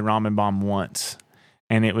tried to make a ramen bomb once,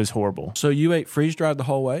 and it was horrible. So you ate freeze-dried the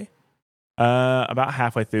whole way? About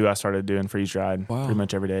halfway through, I started doing freeze-dried pretty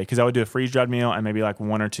much every day because I would do a freeze-dried meal and maybe like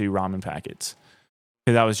 1 or 2 ramen packets.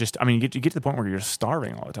 Because I was just, I mean, you get to the point where you're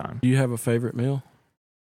starving all the time. Do you have a favorite meal?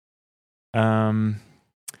 I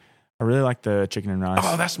really like the chicken and rice.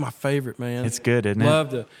 Oh, that's my favorite, man. It's good, isn't it?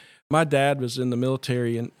 Loved it. My dad was in the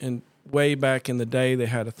military, and way back in the day, they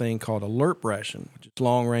had a thing called a LRP ration, which is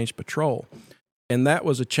long-range patrol. And that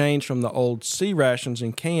was a change from the old C rations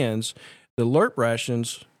in cans. The LRP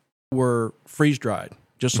rations were freeze-dried,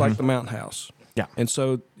 just like the Mountain House. Yeah. And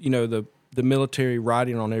so, the military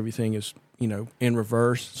writing on everything is, in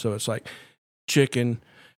reverse. So it's like chicken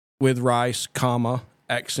with rice,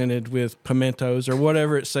 accented with pimentos or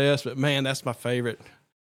whatever it says. But man, that's my favorite.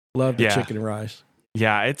 Love the chicken and rice.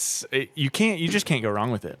 Yeah, you just can't go wrong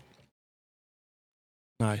with it.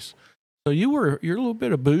 Nice. So you're a little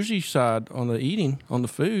bit of bougie side on the eating, on the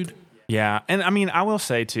food. Yeah, and I mean, I will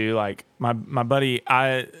say too, like my buddy,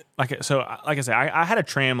 I said, I had a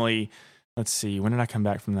tramley. Let's see, when did I come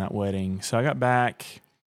back from that wedding? So I got back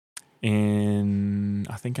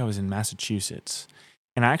I think I was in Massachusetts,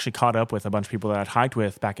 and I actually caught up with a bunch of people that I'd hiked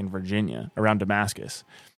with back in Virginia around Damascus.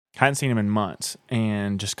 Hadn't seen them in months,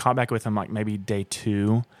 and just caught back with them like maybe day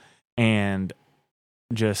 2, and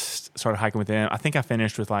just started hiking with them. I think I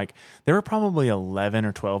finished with there were probably 11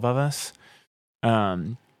 or 12 of us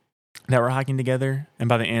that were hiking together. And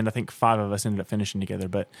by the end, I think 5 of us ended up finishing together.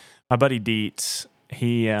 But my buddy Dietz,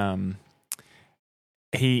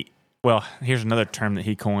 well, here's another term that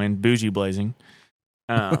he coined, bougie blazing.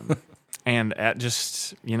 And that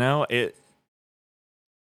just, it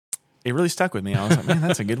really stuck with me. I was like, man,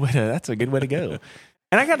 that's a good way to go.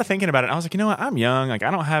 And I got to thinking about it. I was like, you know what? I'm young. Like,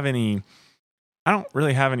 I don't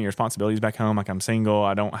really have any responsibilities back home. Like, I'm single.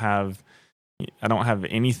 I don't have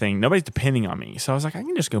anything. Nobody's depending on me. So I was like, I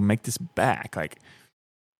can just go make this back. Like,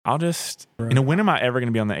 I'll just, when am I ever going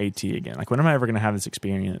to be on the AT again? Like, when am I ever going to have this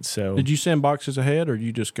experience? So, did you send boxes ahead, or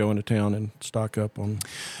you just go into town and stock up on?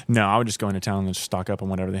 No, I would just go into town and stock up on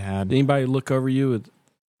whatever they had. Did anybody look over you with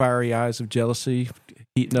fiery eyes of jealousy,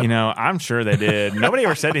 heating up? I'm sure they did. Nobody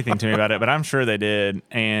ever said anything to me about it, but I'm sure they did.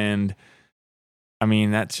 And I mean,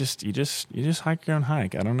 that's just you just hike your own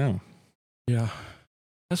hike. I don't know. Yeah,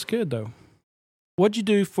 that's good though. What'd you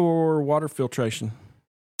do for water filtration?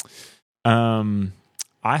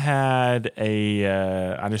 I had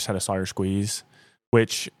I just had a Sawyer squeeze,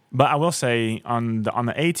 but I will say on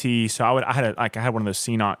the AT, so I had one of those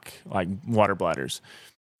CNOC like water bladders,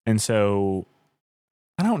 and so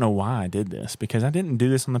I don't know why I did this because I didn't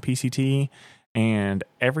do this on the PCT, and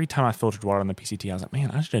every time I filtered water on the PCT, I was like,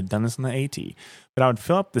 man, I should have done this on the AT. But I would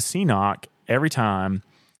fill up the CNOC every time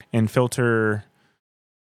and filter.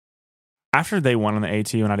 After day 1 on the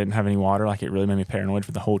AT, when I didn't have any water, like it really made me paranoid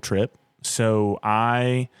for the whole trip. So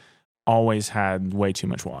I always had way too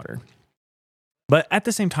much water. But at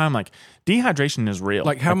the same time, like dehydration is real.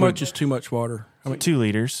 Like how much is too much water? 2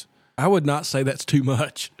 liters. I would not say that's too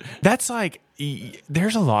much. That's like,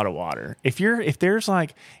 there's a lot of water. If you're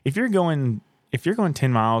going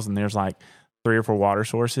 10 miles and there's like 3 or 4 water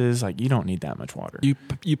sources, like you don't need that much water.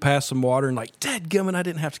 You pass some water and like, dadgummit, I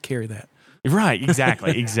didn't have to carry that. Right,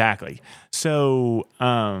 exactly. So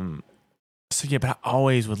yeah, but I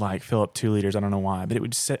always would like fill up 2 liters. I don't know why, but it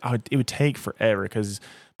would take forever because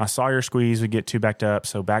my Sawyer squeeze would get too backed up.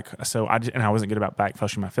 I wasn't good about back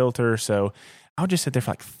flushing my filter. So I would just sit there for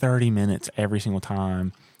like 30 minutes every single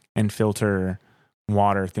time and filter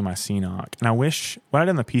water through my CNOC. And I wish what I did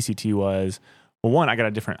on the PCT was, well, one, I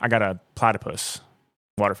got a platypus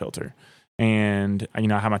water filter. And, I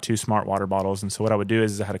have my 2 smart water bottles. And so what I would do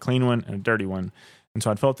is I had a clean one and a dirty one. And so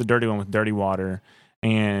I'd fill up the dirty one with dirty water.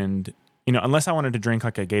 And, unless I wanted to drink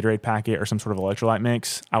like a Gatorade packet or some sort of electrolyte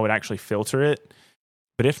mix, I would actually filter it.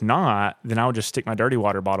 But if not, then I would just stick my dirty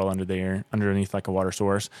water bottle underneath like a water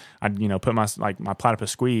source. I'd, put my platypus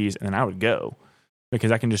squeeze, and then I would go.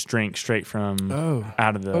 Because I can just drink straight from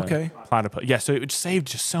out of the platypus. Yeah, so it would save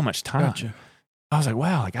just so much time. Gotcha. I was like,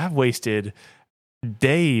 wow, like I've wasted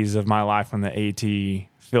days of my life on the AT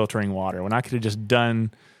filtering water when I could have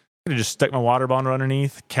just stuck my water bottle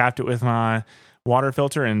underneath, capped it with my water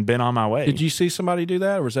filter, and been on my way. Did you see somebody do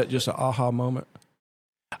that, or was that just an aha moment?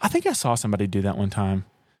 I think I saw somebody do that one time,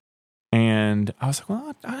 and I was like,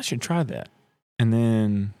 well, I should try that. And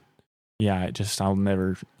then, yeah, I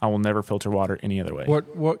will never filter water any other way.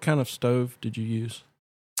 What kind of stove did you use?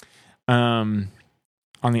 On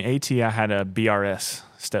the AT, I had a BRS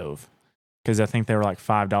stove. Because I think they were like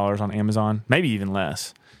 $5 on Amazon, maybe even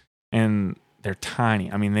less, and they're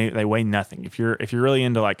tiny. I mean, they weigh nothing. If you're really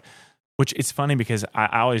into which it's funny because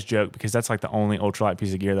I always joke because that's like the only ultralight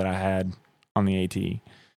piece of gear that I had on the AT. And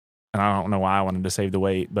I don't know why I wanted to save the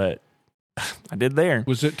weight, but I did there.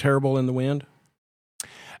 Was it terrible in the wind?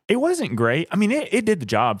 It wasn't great. I mean, it did the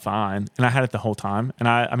job fine, and I had it the whole time. And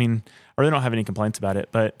I mean, I really don't have any complaints about it,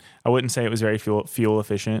 but I wouldn't say it was very fuel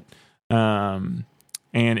efficient. And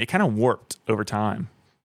it kind of warped over time.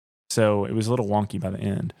 So it was a little wonky by the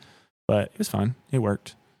end, but it was fun. It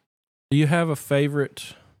worked. Do you have a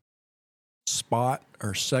favorite spot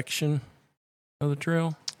or section of the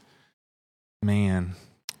trail? Man,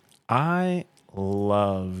 I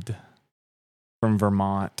loved from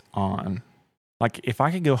Vermont on. Like, if I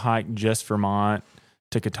could go hike just Vermont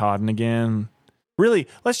to Katahdin again, really,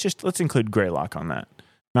 let's include Greylock on that.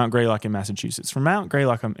 Mount Greylock in Massachusetts. From Mount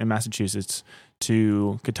Greylock in Massachusetts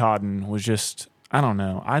to Katahdin was just, I don't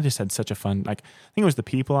know. I just had such a fun, like, I think it was the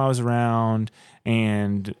people I was around,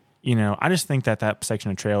 and, you know, I just think that section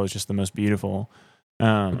of trail is just the most beautiful.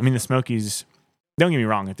 I mean, the Smokies, don't get me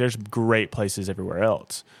wrong, there's great places everywhere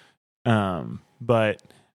else. But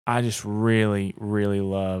I just really, really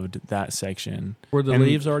loved that section. Were the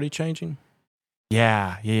leaves already changing?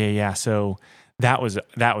 Yeah. So that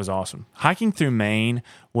was awesome. Hiking through Maine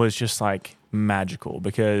was just like magical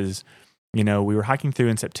because, you know, we were hiking through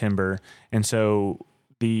in September, and so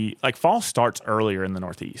the fall starts earlier in the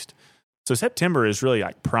Northeast. So September is really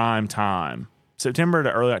like prime time. September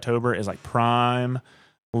to early October is like prime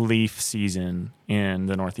leaf season in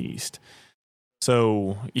the Northeast.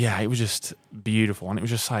 So, yeah, it was just beautiful. And it was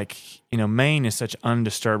just like, you know, Maine is such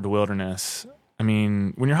undisturbed wilderness. I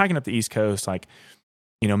mean, when you're hiking up the East Coast, like,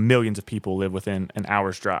 you know, millions of people live within an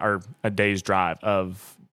hour's drive or a day's drive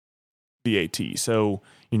of the AT. So,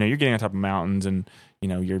 you know, you're getting on top of mountains, and, you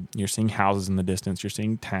know, you're seeing houses in the distance, you're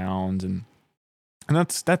seeing towns, and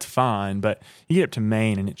that's fine. But you get up to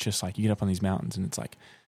Maine, and it's just like you get up on these mountains, and it's like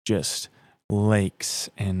just lakes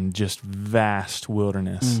and just vast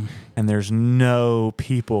wilderness, and there's no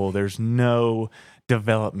people, there's no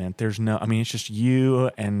development, I mean, it's just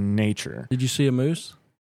you and nature. Did you see a moose?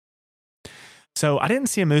 So I didn't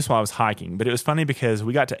see a moose while I was hiking, but it was funny because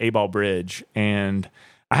we got to A-Ball Bridge, and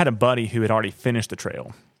I had a buddy who had already finished the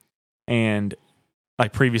trail, and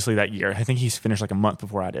like previously that year, I think he's finished like a month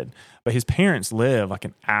before I did, but his parents live like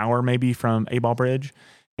an hour maybe from A-Ball Bridge.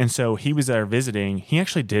 And so he was there visiting. He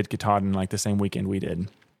actually did Katahdin like the same weekend we did.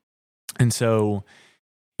 And so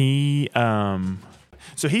he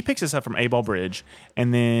picks us up from A-Ball Bridge,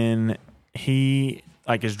 and then he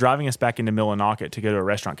like is driving us back into Millinocket to go to a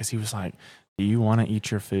restaurant because he was like, do you want to eat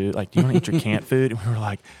your food? Like, do you want to eat your camp food? And we were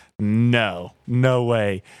like, no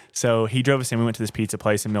way. So he drove us in. We went to this pizza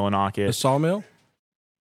place in Millinocket. The Sawmill?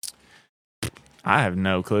 I have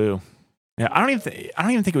no clue. Yeah, I don't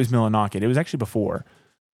even think it was Millinocket. It was actually before.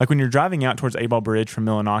 Like when you're driving out towards A-Ball Bridge from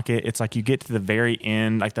Millinocket, it's like you get to the very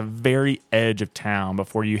end, like the very edge of town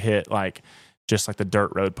before you hit like just like the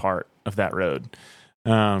dirt road part of that road.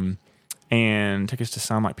 And took us to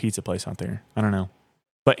some like pizza place out there. I don't know.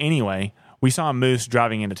 But anyway, we saw a moose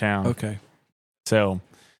driving into town. Okay. So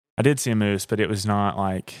I did see a moose, but it was not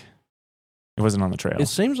like, it wasn't on the trail. It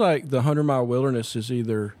seems like the 100-mile wilderness is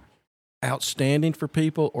either outstanding for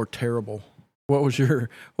people or terrible. What was your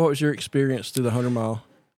experience through the 100-mile?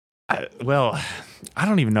 Well, I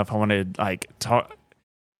don't even know if I want to like talk.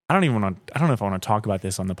 I don't know if I want to talk about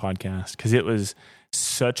this on the podcast because it was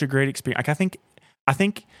such a great experience. Like I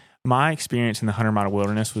think my experience in the 100-mile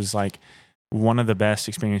wilderness was like one of the best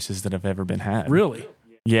experiences that I've ever been had. Really?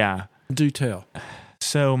 Yeah. Do tell.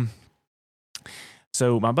 So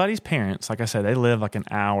my buddy's parents, like I said, they live like an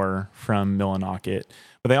hour from Millinocket,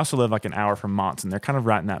 but they also live like an hour from Monson. They're kind of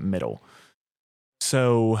right in that middle.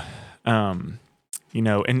 So, you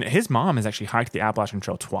know, and his mom has actually hiked the Appalachian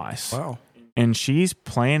Trail twice. Wow. And she's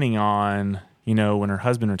planning on, you know, when her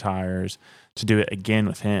husband retires, to do it again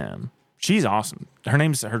with him. She's awesome. Her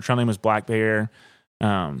trail name was Black Bear.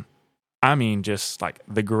 I mean, just like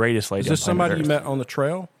the greatest lady. Is this somebody you met on the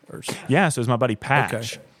trail? Yeah, so it was my buddy Patch.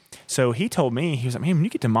 Okay. So he told me, he was like, man, when you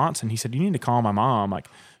get to Monson, he said, you need to call my mom. Like,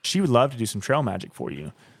 she would love to do some trail magic for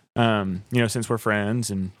you. You know, since we're friends,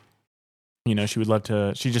 and, you know, she would love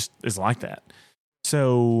to, she just is like that.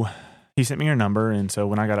 So he sent me her number. And so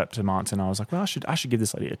when I got up to Monson, I was like, well, I should give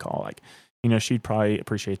this lady a call. Like, you know, she'd probably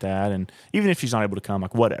appreciate that. And even if she's not able to come,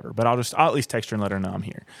 like, whatever, but I'll at least text her and let her know I'm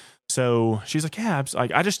here. So she's like, yeah,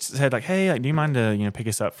 like, I just said like, hey, like, do you mind to, you know, pick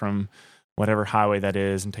us up from whatever highway that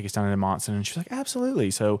is and take us down into Monson? And she's like, absolutely.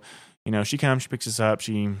 So, you know, she comes, she picks us up,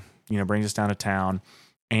 she, you know, brings us down to town.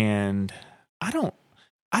 And I don't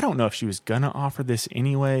know if she was going to offer this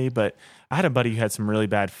anyway, but I had a buddy who had some really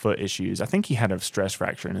bad foot issues. I think he had a stress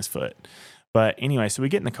fracture in his foot. But anyway, so we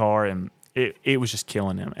get in the car, and it was just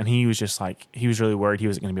killing him. And he was just like, he was really worried he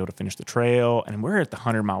wasn't going to be able to finish the trail. And we're at the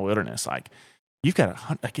 100-mile wilderness. Like, you've got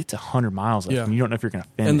it's 100 miles left, and you don't know if you're going to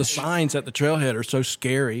finish. And the signs at the trailhead are so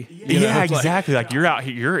scary. Yeah, exactly. Like, you're out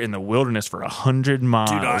here, you're in the wilderness for 100 miles.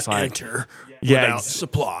 Do not enter without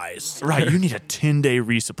supplies. Right. You need a 10-day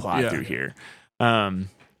resupply through here.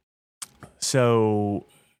 So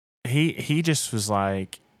he just was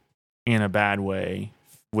like in a bad way,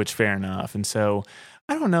 which fair enough. And so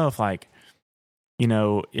I don't know if like,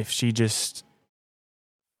 if she just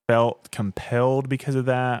felt compelled because of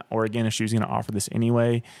that, or again, if she was going to offer this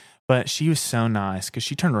anyway. But she was so nice because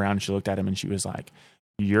she turned around and she looked at him and she was like,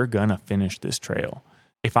 "You're going to finish this trail.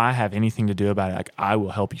 If I have anything to do about it, like, I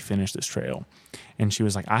will help you finish this trail." And she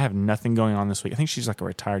was like, "I have nothing going on this week." I think she's like a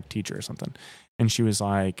retired teacher or something. And she was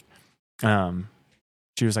like,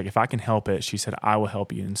 "If I can help it," she said, "I will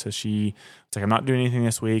help you." And so she was like, "I'm not doing anything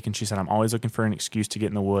this week." And she said, "I'm always looking for an excuse to get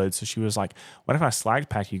in the woods." So she was like, "What if I slag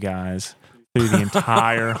pack you guys through the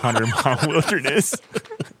entire 100-mile wilderness?"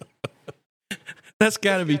 That's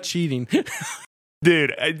got to be cheating.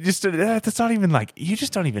 Dude, that's not even like, you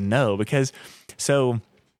just don't even know because, so,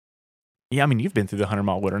 yeah, I mean, you've been through the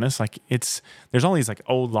 100-mile wilderness. Like, there's all these like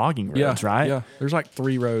old logging roads, right? Yeah, there's like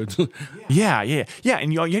 3 roads. Yeah.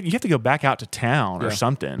 And you have to go back out to town or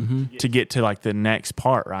something to get to like the next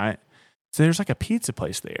part, right? So there's like a pizza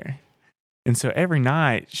place there. And so every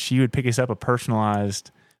night she would pick us up a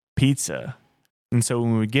personalized pizza. And so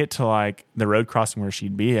when we would get to like the road crossing where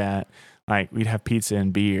she'd be at, like, we'd have pizza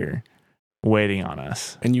and beer waiting on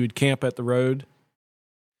us. And you would camp at the road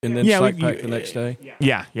and then slag pack the next day?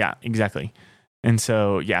 Yeah, exactly. And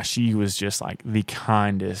so, yeah, she was just like the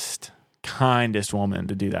kindest woman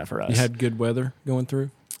to do that for us. You had good weather going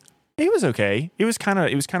through? It was okay. It was kind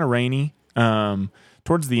of rainy.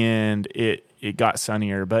 Towards the end, it got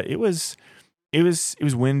sunnier, but it was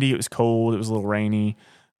windy. It was cold. It was a little rainy.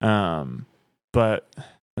 But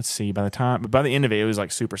let's see. By the end of it was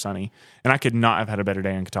like super sunny, and I could not have had a better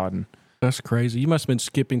day in Katahdin. That's crazy. You must have been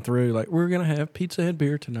skipping through like, we're gonna have pizza and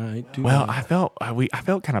beer tonight. I felt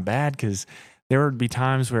kind of bad because there would be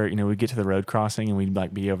times where we'd get to the road crossing and we'd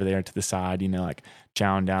like be over there to the side, like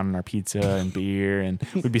chowing down on our pizza and beer, and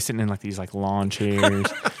we'd be sitting in like these like lawn chairs.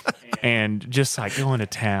 And just like going to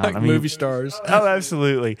town. Like movie stars. Oh,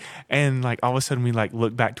 absolutely. And like all of a sudden we like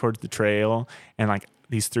look back towards the trail and like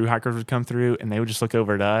these thru hikers would come through and they would just look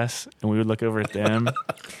over at us and we would look over at them.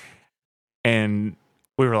 And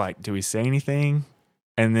we were like, do we say anything?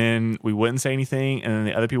 And then we wouldn't say anything. And then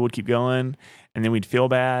the other people would keep going and then we'd feel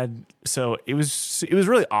bad. So it was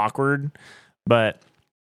really awkward, but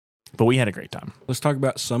we had a great time. Let's talk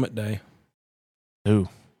about Summit Day. Ooh.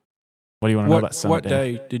 What do you want to know about Summit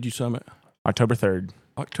Day? What day did you summit? October 3rd.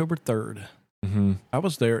 October 3rd. Mm-hmm. I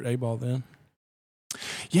was there at A-Ball then.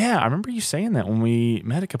 Yeah, I remember you saying that when we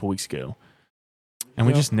met a couple weeks ago. And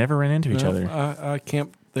we just never ran into each other. I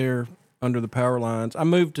camped there under the power lines. I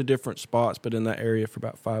moved to different spots, but in that area for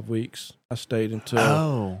about 5 weeks. I stayed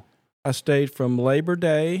I stayed from Labor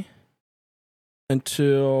Day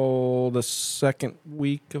until the second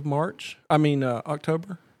week of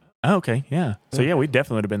October. Oh, okay, yeah. So, yeah, we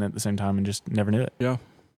definitely would have been there at the same time and just never knew it. Yeah.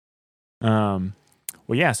 Well,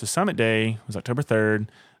 yeah, so Summit Day was October 3rd.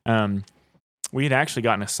 We had actually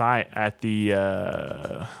gotten a site at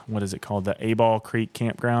the, what is it called? The A-Ball Creek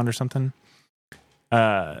Campground or something,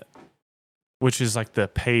 which is like the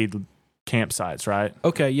paid campsites, right?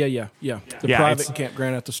 Okay, yeah. The private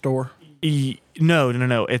campground at the store? No.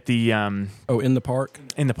 At the in the park.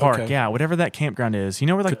 In the park, okay. Yeah. Whatever that campground is,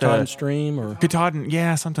 where like Katahdin Stream or Katahdin,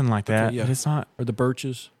 yeah, something like that. Okay, yeah. But it's not, or the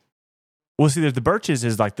Birches. Well, see, there's the Birches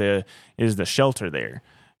is like the shelter there,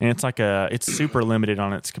 and it's like it's super limited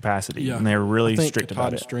on its capacity, and they're really strict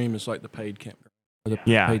about it. Katahdin Stream is like the paid campground.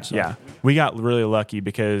 Yeah. We got really lucky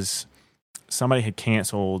because somebody had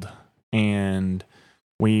canceled, and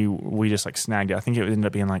we just like snagged it. I think it ended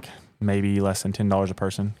up being like maybe less than $10 a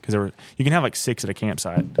person because you can have like 6 at a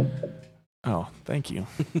campsite. Oh, thank you.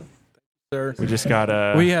 Sir. We just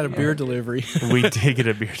got we had a beer delivery. We did get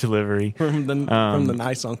a beer delivery from the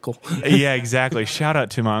nice uncle. Yeah, exactly. Shout out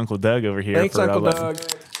to my Uncle Doug over here. Thanks, Uncle Doug,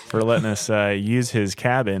 for letting us use his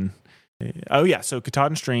cabin. Oh yeah, so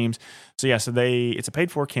Katahdin Streams. So yeah, it's a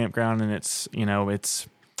paid for campground, and it's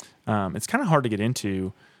kind of hard to get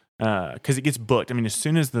into. Because it gets booked. I mean, as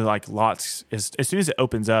soon as the like lots, as soon as it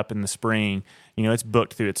opens up in the spring, it's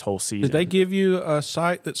booked through its whole season. Did they give you a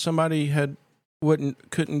site that somebody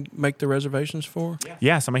couldn't make the reservations for?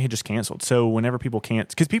 Yeah, somebody had just canceled. So whenever people can't,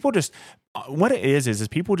 because people just, what it is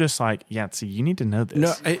people just like, see, you need to know this.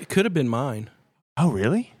 No, it could have been mine. Oh,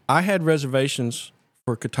 really? I had reservations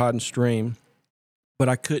for Katahdin Stream, but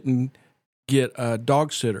I couldn't get a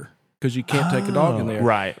dog sitter because you can't take a dog in there.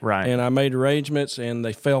 Right. And I made arrangements, and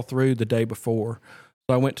they fell through the day before.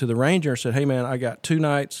 So I went to the ranger and said, "Hey, man, I got 2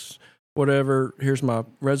 nights, whatever. Here's my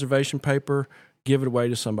reservation paper. Give it away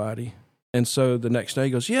to somebody." And so the next day he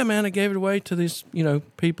goes, "Yeah, man, I gave it away to these,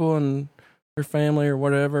 people and their family or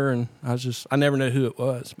whatever." And I never knew who it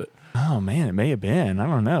was, but. Oh, man, it may have been. I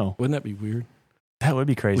don't know. Wouldn't that be weird? That would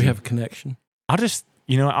be crazy. We have a connection. I'll just,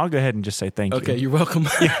 I'll go ahead and just say thank you. Okay, you're welcome.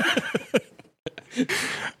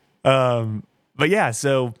 But yeah,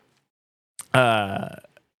 so,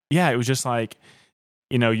 it was just like,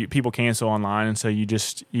 people cancel online. And so you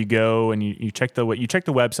go and you check the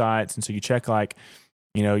websites. And so you check like,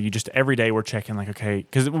 you just every day we're checking like, okay,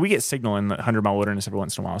 because we get signal in the 100-mile wilderness every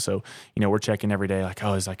once in a while. So, we're checking every day like,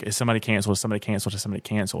 is somebody canceled? Is somebody canceled? Is somebody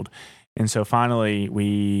canceled? And so finally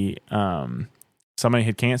somebody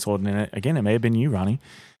had canceled. And it may have been you, Ronnie.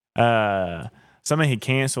 Somebody had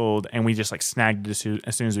canceled and we just like snagged it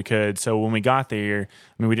as soon as we could. So when we got there,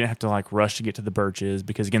 we didn't have to like rush to get to the Birches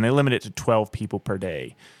because again, they limit it to 12 people per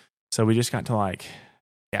day. So we just got to like,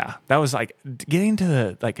 that was like getting to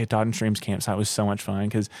the like Katahdin Streams campsite was so much fun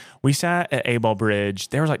because we sat at A-Ball Bridge.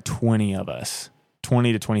 There was like 20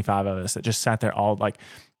 to 25 of us that just sat there all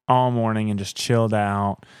morning and just chilled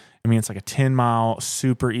out. It's like a 10-mile,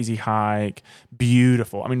 super easy hike,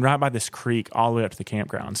 beautiful. Right by this creek all the way up to the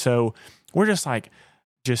campground. So we're just like,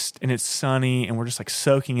 and it's sunny and we're just like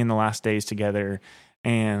soaking in the last days together.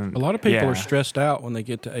 And a lot of people are stressed out when they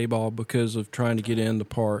get to A-Ball because of trying to get in the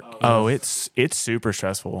park. Oh, it's super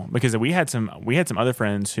stressful because we had some other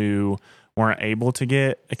friends who weren't able to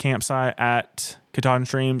get a campsite at Katahdin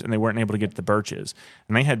Streams and they weren't able to get to the Birches.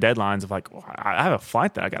 And they had deadlines of like, I have a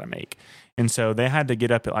flight that I got to make. And so they had to get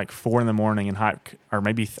up at like 4 a.m. and hike, or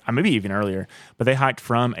maybe even earlier, but they hiked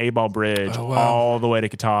from A-Ball Bridge all the way to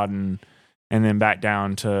Katahdin and then back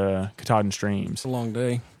down to Katahdin Streams. It's a long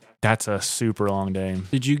day. That's a super long day.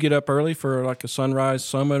 Did you get up early for like a sunrise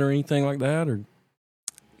summit or anything like that? Or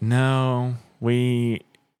no, I'm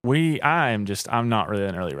not really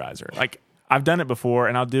an early riser. Like I've done it before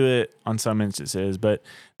and I'll do it on some instances, but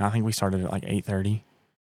I think we started at like 8:30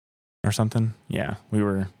 or something. Yeah, we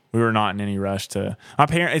were not in any rush to.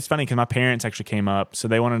 It's funny because my parents actually came up, so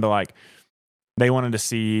they wanted to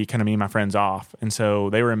see kind of me and my friends off, and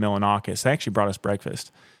so they were in Millinocket. They actually brought us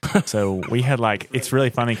breakfast. So we had like, it's really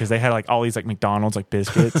funny because they had like all these like McDonald's like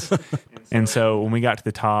biscuits, and so when we got to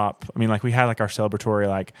the top, we had like our celebratory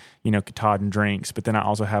like Katahdin drinks, but then I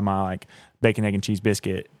also had my like bacon, egg, and cheese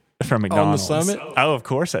biscuit from McDonald's on the summit. Oh, of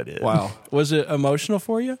course I did. Wow, was it emotional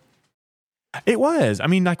for you? It was.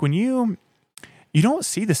 Like when you don't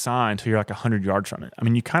see the sign until you're like 100 yards from it.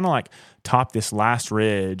 You kind of like top this last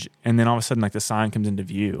ridge and then all of a sudden like the sign comes into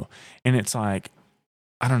view and it's like,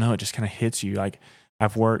 I don't know, it just kind of hits you. Like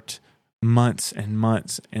I've worked months and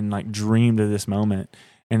months and like dreamed of this moment.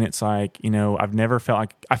 And it's like, I've never felt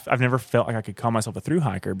like I could call myself a thru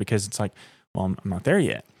hiker because it's like, well, I'm not there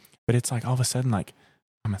yet. But it's like all of a sudden, like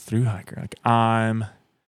I'm a thru hiker. Like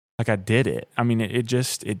I did it.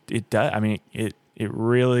 It does. It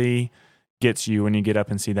really gets you when you get up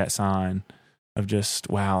and see that sign of just,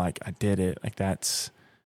 wow, like I did it. That's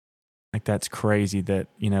crazy that,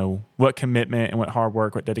 what commitment and what hard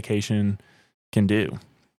work, what dedication can do.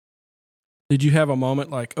 Did you have a moment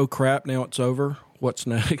like, oh crap, now it's over, what's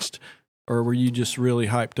next? Or were you just really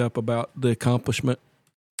hyped up about the accomplishment?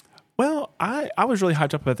 Well, I was really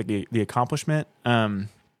hyped up about the accomplishment.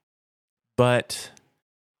 But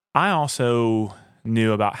I also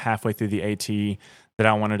knew about halfway through the AT that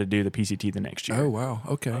I wanted to do the PCT the next year. Oh, wow.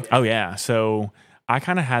 Okay. Oh, yeah. So I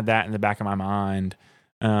kind of had that in the back of my mind.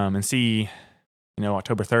 And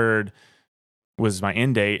October 3rd was my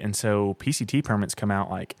end date. And so PCT permits come out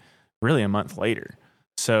like really a month later.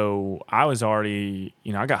 So I was already,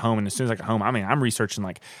 I got home, and as soon as I got home, I'm researching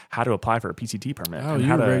like how to apply for a PCT permit. Oh,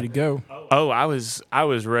 you were ready to go. Oh, I was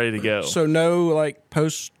ready to go. So no like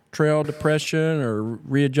post-trail depression or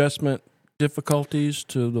readjustment difficulties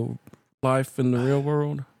to the life in the real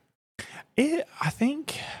world? I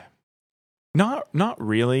think not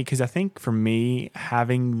really, because I think for me,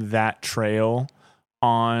 having that trail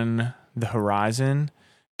on the horizon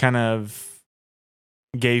kind of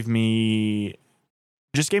gave me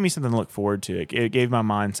something to look forward to. It gave my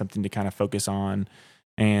mind something to kind of focus on.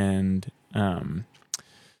 And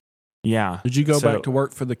yeah. Did you go back to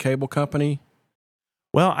work for the cable company?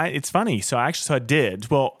 Well, it's funny. So I did.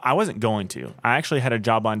 Well, I wasn't going to. I actually had a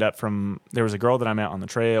job lined up there was a girl that I met on the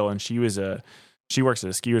trail, and she works at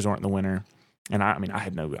a ski resort in the winter. And I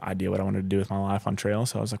had no idea what I wanted to do with my life on trail.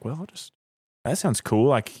 So I was like, well, that sounds cool.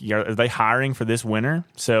 Like, are they hiring for this winter?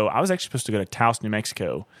 So I was actually supposed to go to Taos, New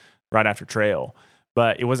Mexico right after trail.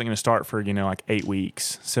 But it wasn't going to start for, like 8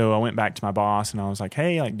 weeks. So I went back to my boss and I was like,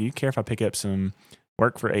 hey, like, do you care if I pick up some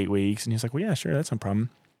work for 8 weeks? And he's like, well, yeah, sure. That's no problem.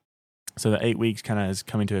 So the 8 weeks kind of is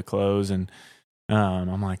coming to a close. And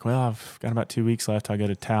I'm like, well, I've got about 2 weeks left. I'll go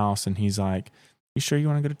to Taos. And he's like, you sure you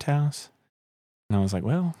want to go to Taos? And I was like,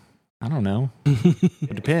 well, I don't know.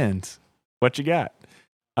 It depends. What you got?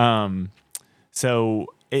 So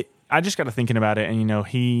I just got to thinking about it. And, I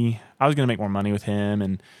was going to make more money with him.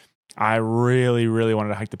 And I really, really wanted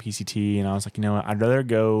to hike the PCT, and I was like, what? I'd rather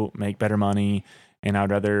go make better money, and I'd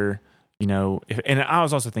rather, and I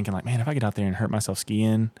was also thinking like, man, if I get out there and hurt myself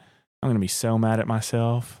skiing, I'm going to be so mad at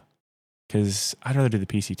myself because I'd rather do the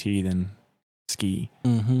PCT than ski.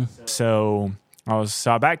 Mm-hmm. So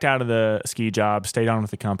I backed out of the ski job, stayed on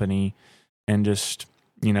with the company, and just,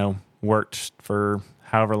 worked for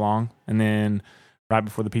however long. And then right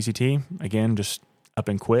before the PCT, again, just up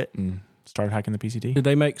and quit and started hiking the PCT. Did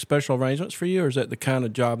they make special arrangements for you, or is that the kind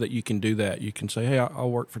of job that you can do that? You can say, hey, I'll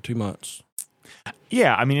work for 2 months.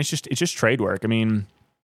 Yeah, I mean, it's just trade work. I mean,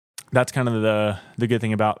 that's kind of the good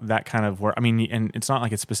thing about that kind of work. I mean, and it's not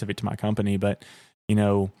like it's specific to my company, but,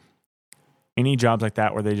 any jobs like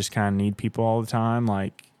that where they just kind of need people all the time,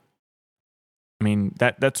 like, I mean,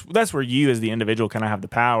 that's where you as the individual kind of have the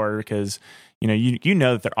power because, you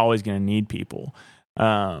know that they're always going to need people.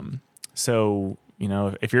 So,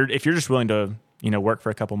 if you're just willing to, work for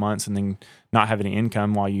a couple months and then not have any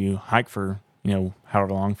income while you hike for,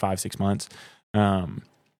 however long, 5-6 months, I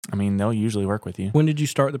mean, they'll usually work with you. When did you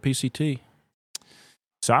start the PCT?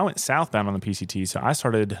 So I went southbound on the PCT. So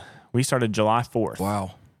we started July 4th.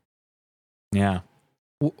 Wow. Yeah.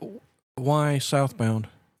 Why southbound?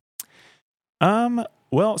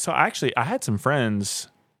 Well, so I had some friends.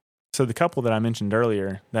 So the couple that I mentioned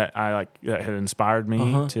earlier that that had inspired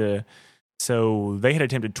me to, so they had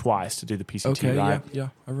attempted twice to do the PCT, okay, right? Yeah,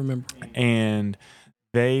 I remember. And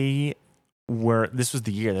this was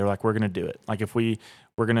the year they were like, we're going to do it. Like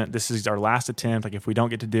this is our last attempt. Like if we don't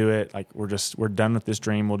get to do it, like we're done with this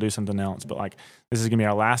dream. We'll do something else. But like, this is going to be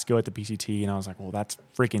our last go at the PCT. And I was like, well, that's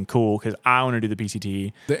freaking cool because I want to do the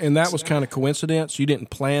PCT. And that was kind of coincidence. You didn't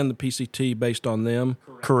plan the PCT based on them.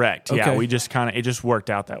 Correct. Okay. Yeah. We just it just worked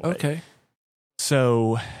out that way. Okay.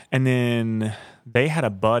 So, and then they had a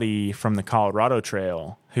buddy from the Colorado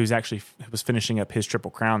Trail who's actually was finishing up his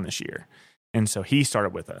Triple Crown this year. And so he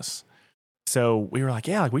started with us. So we were like,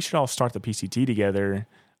 yeah, like we should all start the PCT together.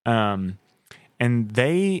 And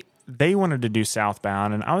they wanted to do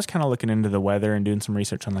southbound. And I was kind of looking into the weather and doing some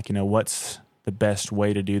research on like, what's the best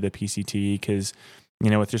way to do the PCT? Because,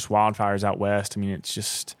 with just wildfires out west, I mean, it's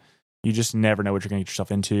just, you just never know what you're going to get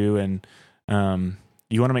yourself into. And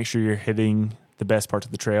you want to make sure you're hitting the best parts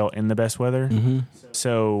of the trail in the best weather. Mm-hmm.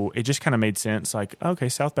 So it just kind of made sense. Like, okay,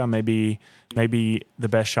 southbound may be the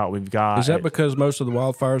best shot we've got. Is that because most of the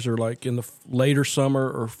wildfires are like in the later summer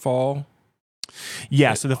or fall?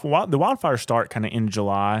 Yeah. So the wildfires start kind of in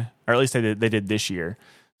July, or at least they did this year.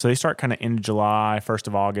 So they start kind of in July, 1st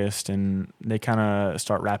of August, and they kind of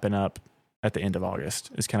start wrapping up at the end of August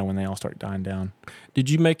is kind of when they all start dying down. Did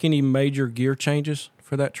you make any major gear changes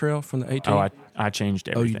for that trail from the 18? Oh, I changed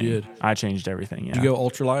everything. Oh, you did? I changed everything, yeah. Did you go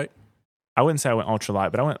ultralight? I wouldn't say I went ultralight,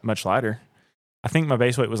 but I went much lighter. I think my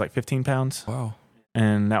base weight was like 15 pounds. Wow.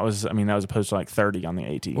 And that was opposed to like 30 on the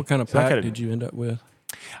AT. What kind of pack did you end up with?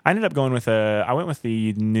 I ended up going with I went with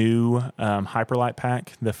the new Hyperlight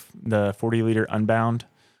pack, the 40-liter Unbound.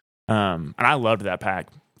 And I loved that pack.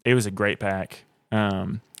 It was a great pack.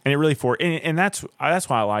 And it really and that's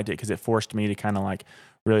why I liked it, because it forced me to kind of like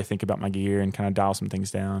really think about my gear and kind of dial some things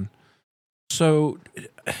down. So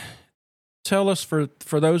tell us, for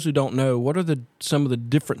those who don't know, what are some of the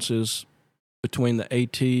differences between the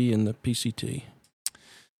AT and the PCT?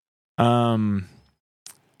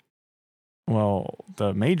 Well,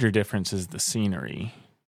 the major difference is the scenery.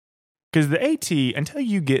 Because the AT, until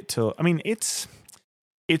you get to, I mean, it's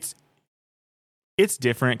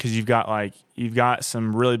different because you've got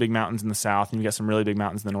some really big mountains in the south and you've got some really big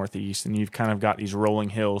mountains in the northeast, and you've kind of got these rolling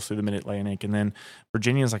hills through the mid-Atlantic. And then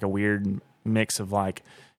Virginia is like a weird mix of like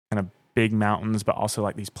kind of big mountains, but also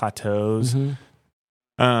like these plateaus.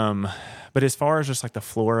 Mm-hmm. But as far as just like the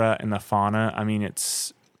flora and the fauna, I mean,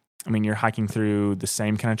 you're hiking through the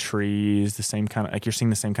same kind of trees, the same kind of, like you're seeing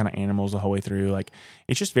the same kind of animals the whole way through. Like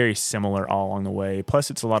it's just very similar all along the way. Plus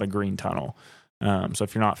it's a lot of green tunnel. So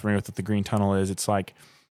if you're not familiar with what the green tunnel is, it's like,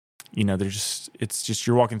 it's just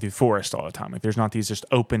you're walking through forest all the time. Like there's not these just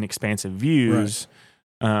open, expansive views.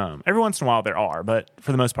 Right. Every once in a while there are, but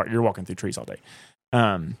for the most part, you're walking through trees all day.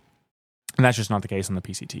 And that's just not the case on the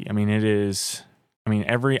PCT. I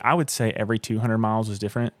mean, I would say every 200 miles is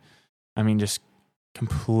different. I mean, just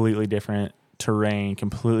completely different terrain,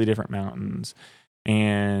 completely different mountains,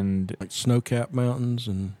 and like snow-capped mountains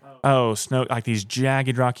and snow, like these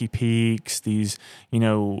jagged rocky peaks, these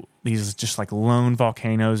just like lone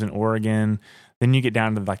volcanoes in Oregon. Then you get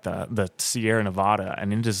down to like the Sierra Nevada,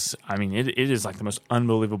 and it is like the most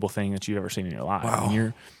unbelievable thing that you've ever seen in your life. Wow. I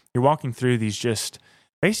mean, you're walking through these just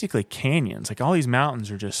basically canyons. Like all these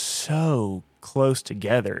mountains are just so close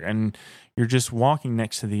together, and you're just walking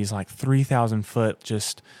next to these like 3,000 foot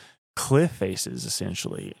just cliff faces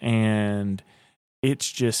essentially, and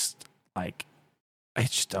it's just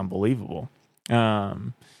unbelievable. Wow.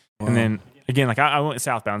 And then again, like I went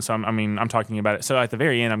southbound, so I'm talking about it. So at the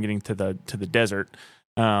very end, I'm getting to the desert,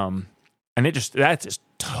 and that's just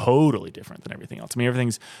totally different than everything else. I mean,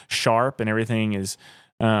 everything's sharp and everything is.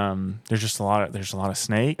 There's a lot of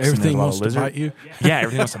snakes. Everything and wants to bite you. Yeah,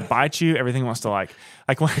 everything wants to bite you. Everything wants to like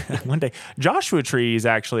one day. Joshua trees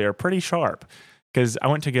actually are pretty sharp. Because I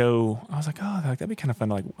went to go, I was like, oh, that'd be kind of fun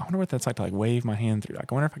to I wonder what that's like to wave my hand through. I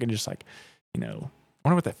wonder if I could just I wonder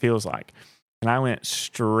what that feels like. And I went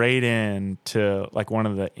straight in to one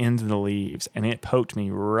of the ends of the leaves, and it poked me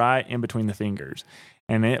right in between the fingers,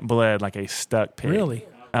 and it bled like a stuck pig. Really?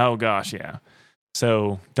 Oh gosh, yeah.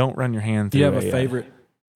 So don't run your hand through. Do you have a favorite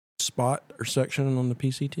spot or section on the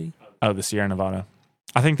PCT? Oh, the Sierra Nevada.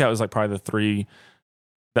 I think that was probably the three.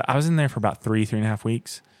 I was in there for about 3.5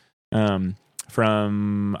 weeks.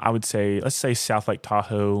 From, I would say, let's say South Lake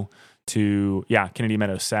Tahoe to, Kennedy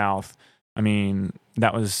Meadows South. I mean,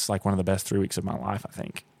 that was one of the best 3 weeks of my life, I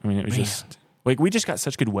think. I mean, it was just, we just got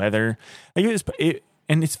such good weather. And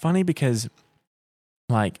it's funny because,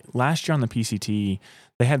 last year on the PCT,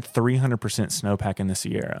 they had 300% snowpack in the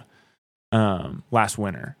Sierra last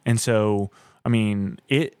winter. And so, I mean,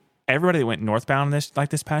 everybody that went northbound this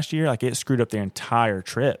past year, it screwed up their entire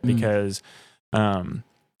trip because,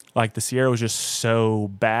 the Sierra was just so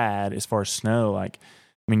bad as far as snow.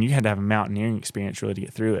 You had to have a mountaineering experience really to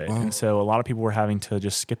get through it. Wow. And so a lot of people were having to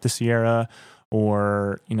just skip the Sierra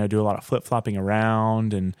or, do a lot of flip-flopping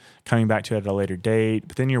around and coming back to it at a later date.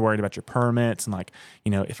 But then you're worried about your permits and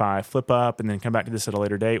if I flip up and then come back to this at a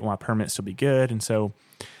later date, will my permit still be good? And so,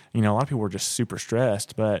 a lot of people were just super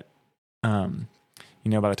stressed. But, by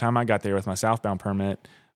the time I got there with my southbound permit,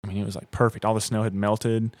 it was perfect. All the snow had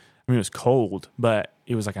melted. It was cold, but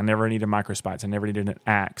it was I never needed microspites. I never needed an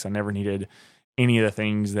axe. I never needed any of the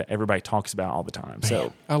things that everybody talks about all the time.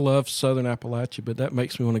 So I love Southern Appalachia, but that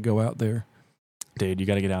makes me want to go out there. Dude, you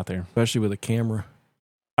got to get out there. Especially with a camera.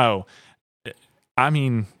 Oh,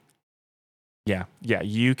 yeah,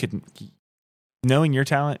 you could, knowing your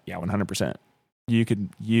talent, 100%. You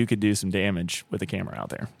could do some damage with a camera out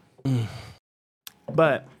there.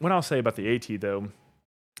 But what I'll say about the AT, though,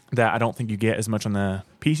 that I don't think you get as much on the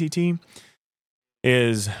PCT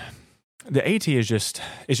is the AT is just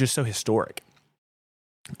so historic.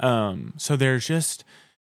 So there's just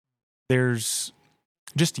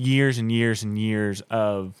years and years and years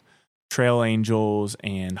of trail angels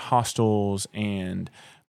and hostels and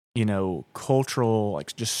cultural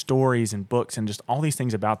just stories and books and just all these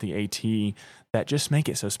things about the AT that just make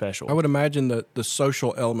it so special. I would imagine that the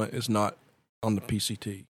social element is not on the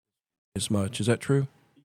PCT as much. Is that true?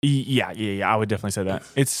 Yeah. I would definitely say that.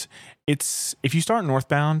 It's if you start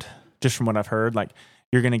northbound, just from what I've heard,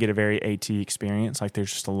 you're going to get a very AT experience.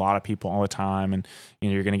 There's just a lot of people all the time, and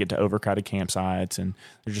you're going to get to overcrowded campsites, and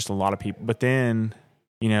there's just a lot of people. But then,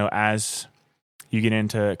 as you get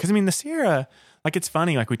into, because the Sierra, it's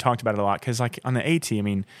funny, we talked about it a lot, because on the AT,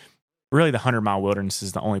 really the 100-mile wilderness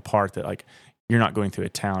is the only part that you're not going through a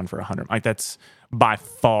town for 100. That's by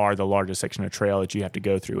far the largest section of trail that you have to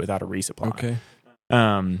go through without a resupply. Okay.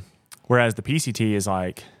 Whereas the PCT is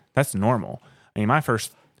that's normal. My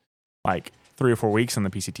first 3 or 4 weeks on the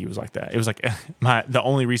PCT was like that. It was the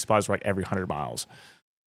only resupplies were every 100 miles.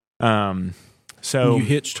 So you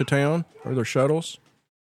hitch to town? Are there shuttles?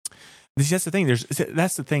 That's the thing.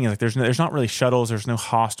 That's the thing. There's not really shuttles. There's no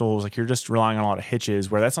hostels. You're just relying on a lot of hitches.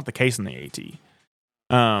 Where that's not the case in the AT.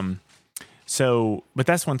 So, but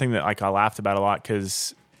that's one thing that I laughed about a lot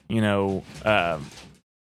because we got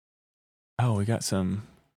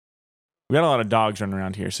a lot of dogs running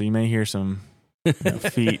around here, so you may hear some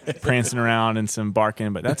feet prancing around and some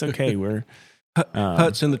barking, but that's okay. We're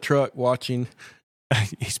Hut's in the truck watching.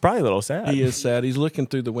 He's probably a little sad. He is sad. He's looking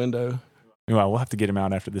through the window. Well, we'll have to get him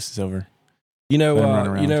out after this is over.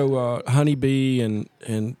 Honeybee and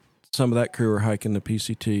some of that crew are hiking the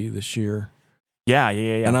PCT this year. Yeah.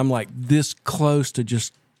 And I'm this close to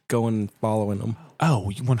just going and following them.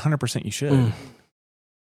 Oh, 100% you should.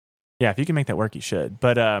 Yeah, if you can make that work, you should.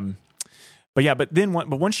 But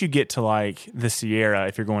once you get to the Sierra,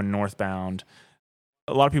 if you're going northbound,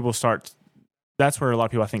 a lot of people start. That's where a lot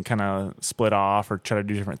of people, I think, kind of split off or try to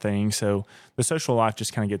do different things. So the social life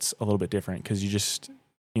just kind of gets a little bit different because you just,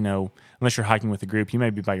 unless you're hiking with a group, you may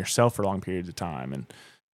be by yourself for long periods of time. And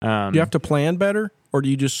do you have to plan better, or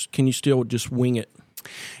can you still just wing it?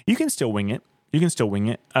 You can still wing it.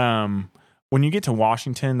 When you get to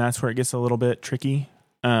Washington, that's where it gets a little bit tricky.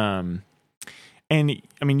 And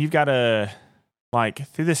I mean, you've got to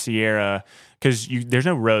through the Sierra, because there's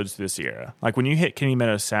no roads through the Sierra. Like when you hit Kenny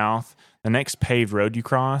Meadows South, the next paved road you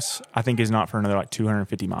cross, I think, is not for another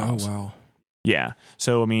 250 miles. Oh, wow. Yeah.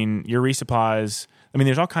 So, I mean, your resupplies,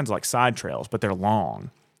 there's all kinds of side trails, but they're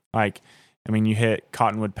long. You hit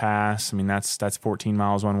Cottonwood Pass. That's 14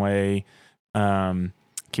 miles one way.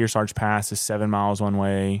 Kearsarge Pass is 7 miles one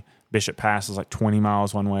way. Bishop Pass is 20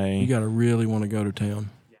 miles one way. You got to really want to go to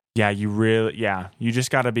town. Yeah, you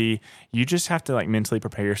just got to you just have to mentally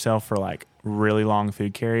prepare yourself for really long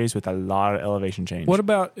food carries with a lot of elevation change. What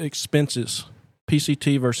about expenses?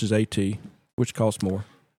 PCT versus AT, which costs more?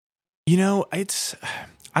 I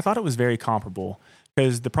thought it was very comparable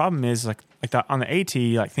because the problem is on the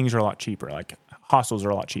AT, things are a lot cheaper. Hostels are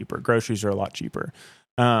a lot cheaper, groceries are a lot cheaper.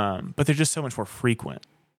 But they're just so much more frequent.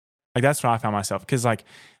 That's what I found myself because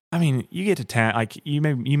you get to town, you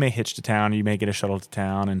may hitch to town, or you may get a shuttle to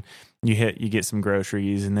town, and you get some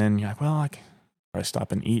groceries, and then you're like, well, I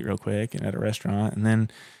stop and eat real quick and at a restaurant, and then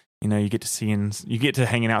you get to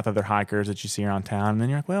hanging out with other hikers that you see around town, and then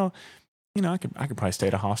you're like, well, I could probably stay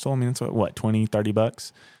at a hostel. That's what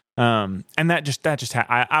 $20-$30. And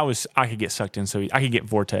I could get sucked in, so I could get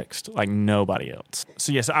vortexed like nobody else.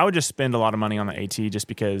 So yes, I would just spend a lot of money on the AT just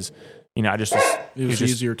because it was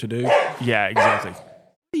easier to do. Yeah, exactly.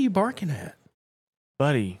 What are you barking at?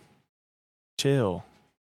 Buddy, chill.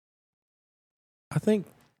 I think,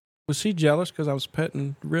 was he jealous because I was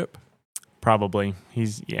petting Rip? Probably.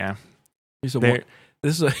 He's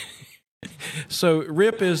So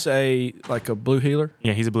Rip is a blue heeler?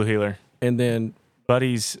 Yeah, he's a blue heeler. And then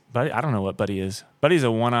Buddy, I don't know what Buddy is. Buddy's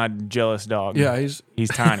a one-eyed jealous dog. Yeah, he's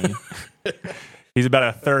tiny. He's about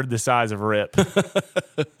a third the size of Rip.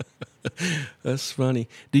 That's funny.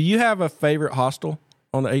 Do you have a favorite hostel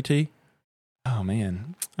on the AT? Oh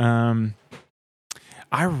man,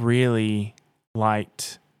 I really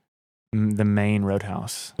liked the main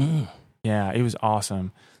Roadhouse. Yeah, it was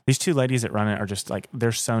awesome. These two ladies that run it are just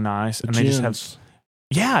they're so nice, and they just have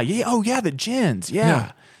the Gins.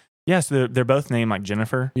 Yeah, so they're both named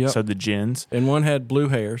Jennifer. Yep. So the Gins, and one had blue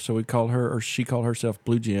hair, so she called herself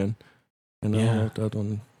Blue Gin. And the other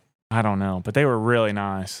one, I don't know, but they were really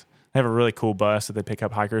nice. They have a really cool bus that they pick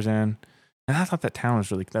up hikers in. And I thought that town was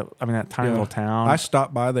really, that tiny little town. I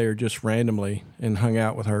stopped by there just randomly and hung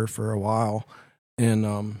out with her for a while.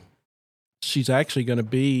 And she's actually going to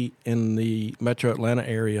be in the Metro Atlanta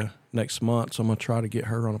area next month. So I'm going to try to get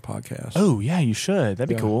her on a podcast. Oh, yeah, you should.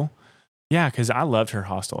 That'd be cool. Yeah, because I loved her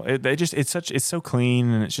hostel. It's so clean,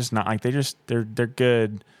 and it's just not they're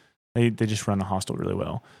good. They just run the hostel really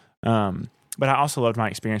well. But I also loved my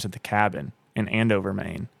experience at the cabin in Andover,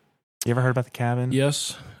 Maine. You ever heard about the cabin?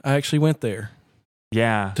 Yes, I actually went there.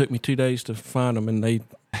 Yeah, it took me 2 days to find them, and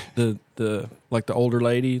the older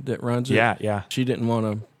lady that runs it. Yeah. She didn't want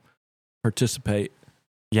to participate.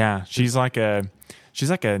 Yeah, she's like a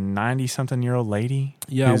 90-something-year-old lady.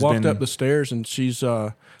 Yeah, I walked up the stairs, and she's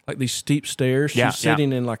these steep stairs. She's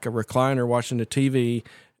sitting in a recliner watching the TV,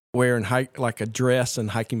 wearing a dress and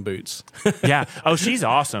hiking boots. Yeah. Oh, she's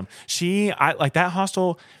awesome. That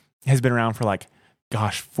hostel has been around for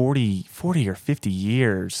 40 or 50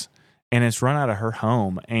 years, and it's run out of her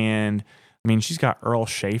home. And she's got Earl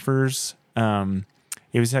Schaefer's. It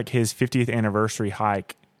was his 50th anniversary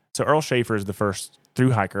hike. So Earl Schaefer is the first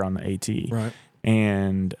thru hiker on the AT. Right.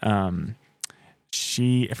 And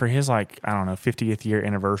she, for his 50th year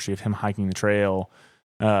anniversary of him hiking the trail,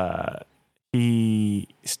 he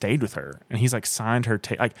stayed with her, and he's signed her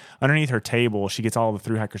underneath her table. She gets all the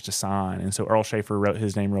thru hikers to sign, and so Earl Schaefer wrote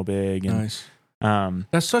his name real big. And, nice.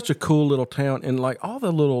 That's such a cool little town, and all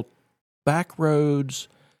the little back roads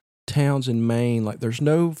towns in Maine. There's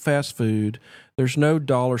no fast food, there's no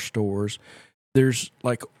dollar stores. There's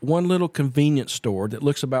one little convenience store that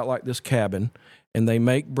looks about like this cabin, and they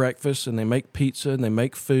make breakfast and they make pizza and they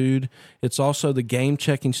make food. It's also the game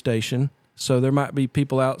checking station. So there might be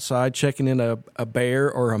people outside checking in a bear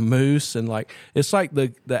or a moose, and it's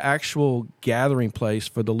the actual gathering place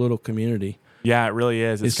for the little community. Yeah, it really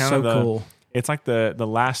is. It's kind so of cool. It's like the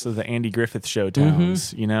last of the Andy Griffith Show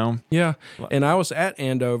towns, Yeah, and I was at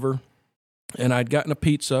Andover, and I'd gotten a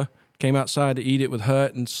pizza, came outside to eat it with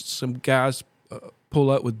Hut, and some guys pull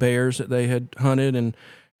up with bears that they had hunted, and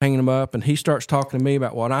hanging them up, and he starts talking to me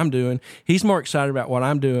about what I'm doing. He's more excited about what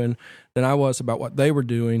I'm doing than I was about what they were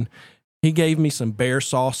doing. He gave me some bear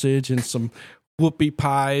sausage and some whoopie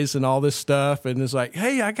pies and all this stuff, and it's like,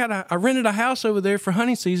 hey, I rented a house over there for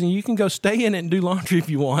hunting season. You can go stay in it and do laundry if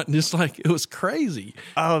you want. And it's like, it was crazy.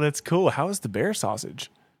 Oh, that's cool. How was the bear sausage?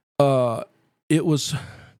 It was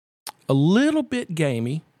a little bit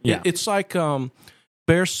gamey. Yeah. It's like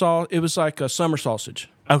bear sauce. It was like a summer sausage.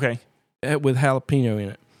 Okay. With jalapeno in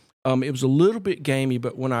it. It was a little bit gamey,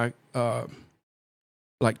 but when I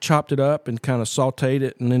like chopped it up and kind of sauteed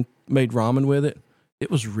it and then made ramen with it, it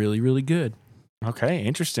was really, really good. Okay,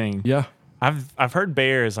 interesting. Yeah. I've heard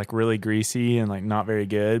bear is like really greasy and like not very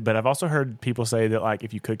good, but I've also heard people say that like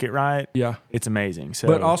if you cook it right, yeah, it's amazing. So,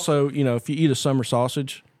 but also, if you eat a summer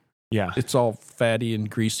sausage, yeah, it's all fatty and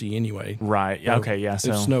greasy anyway. Right. Yeah. Okay. Yeah.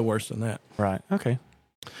 So it's no worse than that. Right. Okay.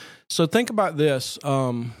 So think about this.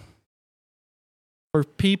 For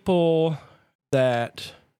people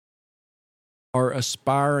that are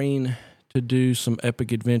aspiring to do some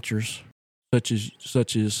epic adventures, such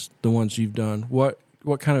as the ones you've done, what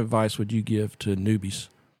kind of advice would you give to newbies?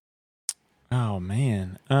 Oh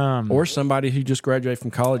man, or somebody who just graduated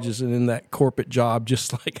from college is in that corporate job,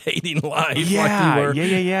 just like hating life. Yeah, like we were.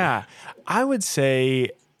 yeah. I would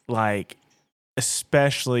say, like,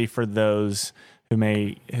 especially for those who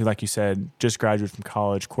like you said, just graduated from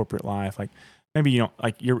college, corporate life, like. Maybe you don't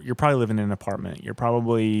like you're probably living in an apartment. You're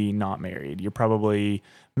probably not married.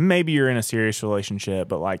 Maybe you're in a serious relationship,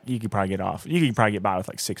 but like you could probably get off. You could probably get by with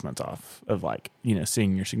like 6 months off of like,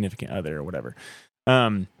 seeing your significant other or whatever.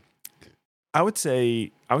 I would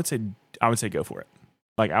say go for it.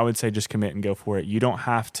 Like I would say just commit and go for it. You don't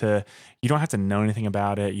have to know anything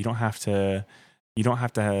about it. You don't have to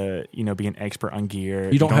be an expert on gear.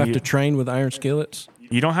 You don't have to train with iron skillets.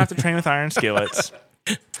 You don't have to train with iron skillets.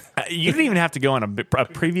 You don't even have to go on a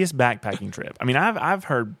previous backpacking trip. I mean, I've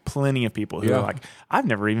heard plenty of people who are like, I've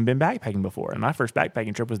never even been backpacking before. And my first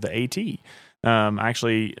backpacking trip was the AT.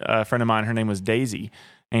 Actually, a friend of mine, her name was Daisy,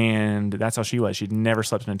 and that's how she was. She'd never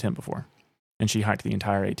slept in a tent before, and she hiked the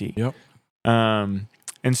entire AT. Yep. And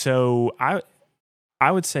so I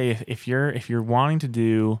would say if you're wanting to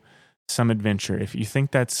do some adventure, if you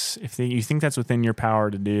think that's within your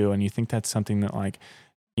power to do, and you think that's something that like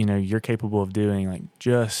you're capable of doing, like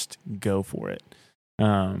just go for it.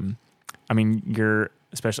 I mean, you're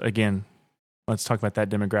especially, again, let's talk about that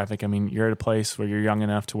demographic. I mean, you're at a place where you're young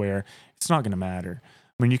enough to where it's not going to matter.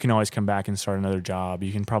 I mean, you can always come back and start another job.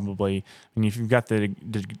 You can probably, if you've got the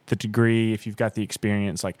degree, if you've got the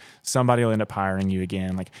experience, like somebody will end up hiring you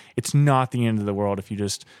again. Like it's not the end of the world if you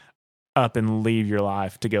just up and leave your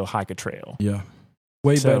life to go hike a trail. Yeah.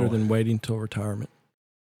 Way better than waiting till retirement.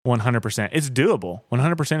 100%. It's doable.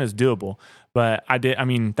 100% is doable. But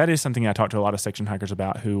that is something I talked to a lot of section hikers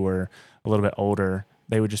about who were a little bit older.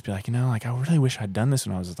 They would just be like, like, I really wish I'd done this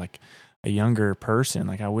when I was like a younger person.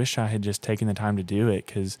 Like, I wish I had just taken the time to do it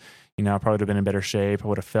because, I probably would have been in better shape. I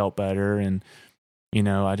would have felt better. And,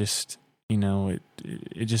 I just,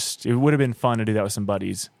 it would have been fun to do that with some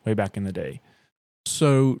buddies way back in the day.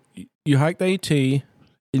 So you hiked the AT,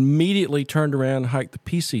 immediately turned around and hiked the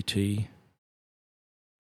PCT.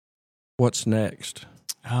 What's next?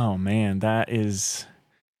 Oh man, that is,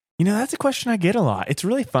 that's a question I get a lot. It's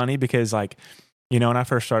really funny because like, when I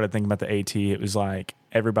first started thinking about the AT, it was like,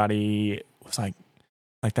 everybody was like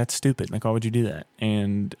that's stupid. Like, why would you do that?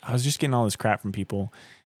 And I was just getting all this crap from people.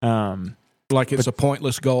 Like it's a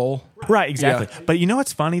pointless goal. Right, exactly. Yeah. But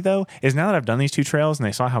what's funny though, is now that I've done these two trails and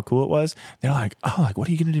they saw how cool it was, they're like, oh, like, what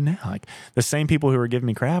are you going to do now? Like the same people who were giving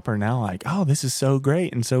me crap are now like, oh, this is so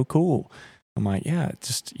great and so cool. I'm like, yeah,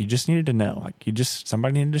 you just needed to know. Like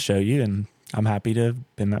somebody needed to show you, and I'm happy to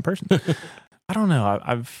have been that person. I don't know.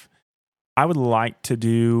 I would like to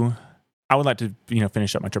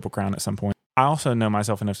finish up my Triple Crown at some point. I also know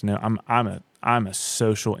myself enough to know I'm a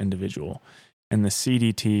social individual, and the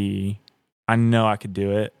CDT, I know I could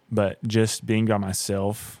do it, but just being by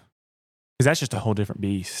myself, because that's just a whole different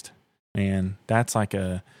beast, man. That's like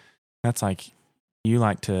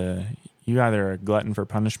you either are a glutton for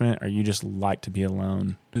punishment or you just like to be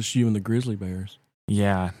alone. Just you and the grizzly bears.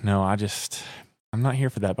 Yeah, no, I'm not here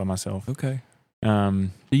for that by myself. Okay. Do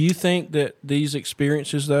you think that these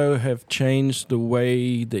experiences, though, have changed the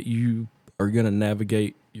way that you are going to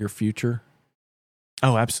navigate your future?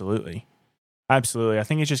 Oh, absolutely. Absolutely. I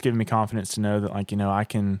think it's just given me confidence to know that, like, I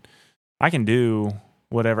can do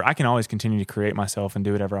whatever. I can always continue to create myself and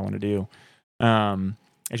do whatever I want to do.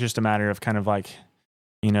 It's just a matter of kind of like,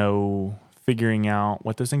 figuring out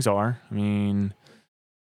what those things are. I mean,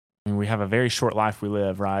 we have a very short life we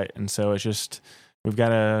live, right? And so it's just we've got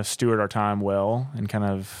to steward our time well and kind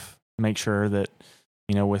of make sure that,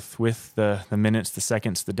 with the minutes, the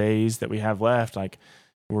seconds, the days that we have left, like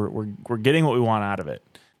we're getting what we want out of it.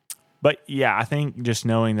 But yeah, I think just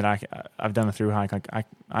knowing that I've done the through hike, like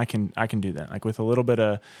I can do that. Like with a little bit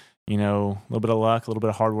of, a little bit of luck, a little bit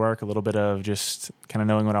of hard work, a little bit of just kind of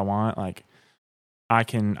knowing what I want, like I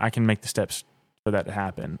can make the steps for that to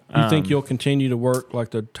happen. You think you'll continue to work like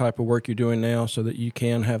the type of work you're doing now so that you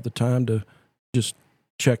can have the time to just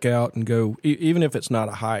check out and go, even if it's not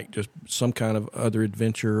a hike, just some kind of other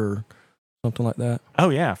adventure or something like that? Oh,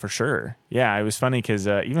 yeah, for sure. Yeah, it was funny because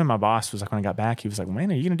even my boss was like, when I got back, he was like,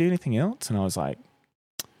 man, are you going to do anything else? And I was like,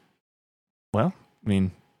 well, I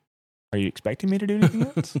mean, are you expecting me to do anything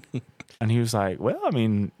else? And he was like, well, I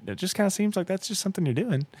mean, it just kind of seems like that's just something you're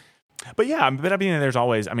doing. But yeah, but I mean, there's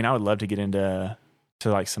always, I mean, I would love to get into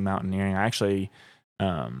like some mountaineering. I actually,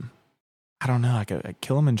 I don't know, like a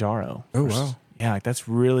Kilimanjaro. Oh, wow. Yeah, like that's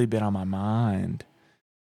really been on my mind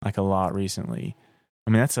like a lot recently. I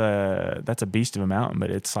mean, that's a beast of a mountain, but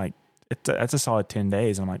it's like, that's a solid 10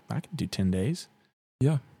 days. I'm like, I can do 10 days.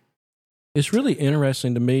 Yeah. It's really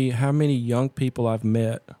interesting to me how many young people I've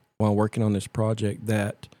met while working on this project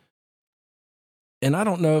that, and I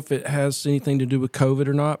don't know if it has anything to do with COVID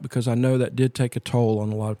or not, because I know that did take a toll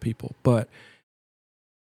on a lot of people, but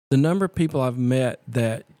the number of people I've met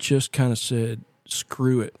that just kind of said,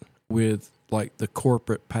 screw it with like the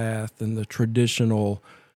corporate path and the traditional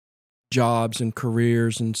jobs and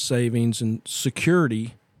careers and savings and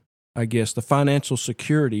security, I guess, the financial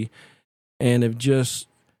security, and have just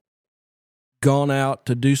gone out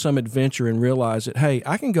to do some adventure and realize that, hey,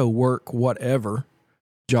 I can go work whatever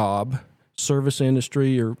job, service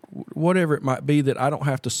industry or whatever it might be that I don't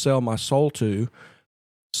have to sell my soul to,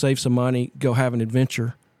 save some money, go have an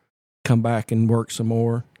adventure, come back and work some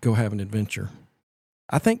more, go have an adventure.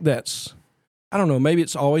 I think that's, I don't know, maybe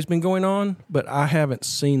it's always been going on, but I haven't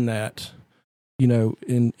seen that,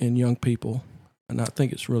 in young people. And I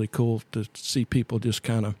think it's really cool to see people just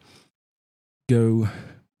kind of go,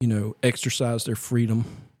 exercise their freedom.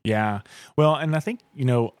 Yeah. Well, and I think,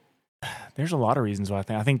 there's a lot of reasons why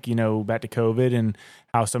I think, back to COVID and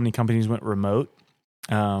how so many companies went remote.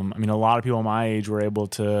 I mean, a lot of people my age were able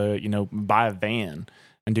to, buy a van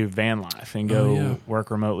and do van life and go work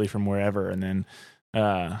remotely from wherever. And then,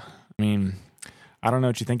 I mean, I don't know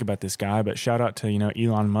what you think about this guy, but shout out to,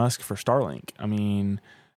 Elon Musk for Starlink. I mean,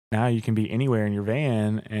 now you can be anywhere in your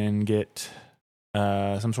van and get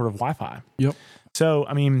some sort of Wi-Fi. Yep. So,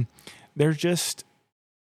 I mean, there's just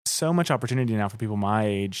so much opportunity now for people my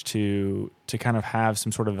age to kind of have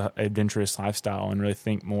some sort of adventurous lifestyle and really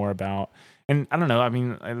think more about, and I don't know, I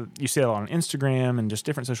mean, you see it a lot on Instagram and just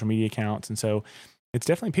different social media accounts. And so it's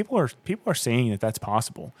definitely, people are seeing that that's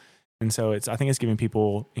possible. And so I think it's giving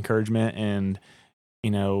people encouragement and,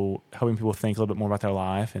 helping people think a little bit more about their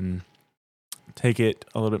life and take it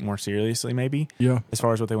a little bit more seriously, maybe. Yeah. As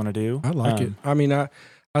far as what they want to do. I like it. I mean,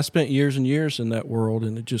 I spent years and years in that world,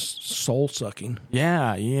 and it just soul sucking.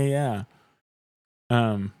 Yeah.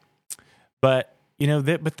 But I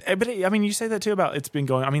mean, you say that too about it's been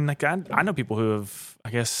going. I mean, like I know people who have, I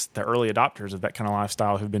guess, the early adopters of that kind of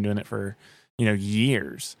lifestyle who've been doing it for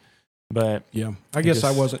years. But yeah, I guess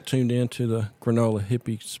I wasn't tuned into the granola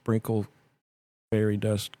hippie sprinkle fairy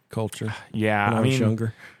dust culture. Yeah, when I was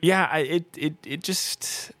younger. Yeah, it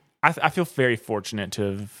just I feel very fortunate to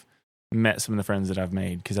have met some of the friends that I've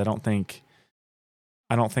made, because I don't think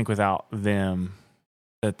without them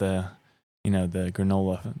that the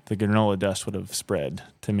granola dust would have spread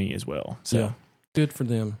to me as well. So yeah, good for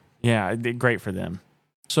them. Yeah, great for them.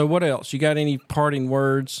 So what else? You got any parting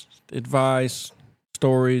words, advice,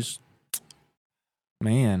 stories?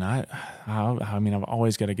 Man, I mean, I've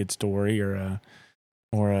always got a good story or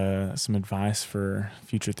some advice for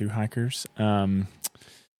future thru hikers.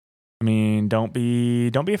 I mean, don't be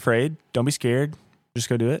afraid. Don't be scared. Just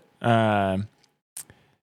go do it.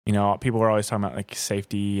 People are always talking about like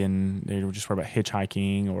safety, and they just worry about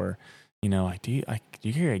hitchhiking or, like, do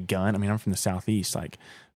you carry a gun? I mean, I'm from the Southeast. Like,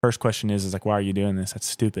 first question is like, why are you doing this? That's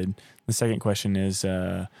stupid. The second question is,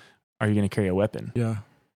 are you going to carry a weapon? Yeah.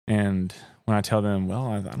 And when I tell them, well,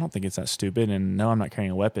 I don't think it's that stupid, and no, I'm not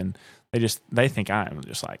carrying a weapon, they think I'm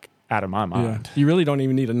just like out of my mind. Yeah. You really don't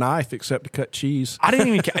even need a knife except to cut cheese. I didn't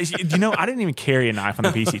even carry a knife on the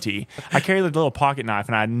PCT. I carried a little pocket knife,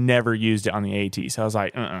 and I never used it on the AT. So I was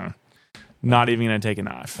like, not even going to take a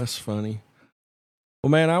knife. That's funny. Well,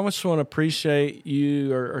 man, I just want to appreciate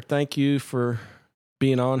you or thank you for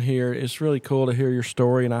being on here. It's really cool to hear your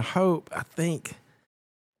story, and I hope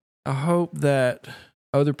that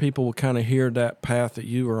other people will kind of hear that path that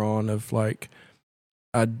you were on of like,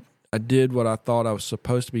 I did what I thought I was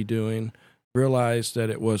supposed to be doing, realized that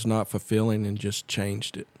it was not fulfilling, and just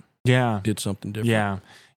changed it. Yeah. Did something different. Yeah.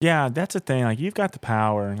 Yeah, that's the thing. Like, you've got the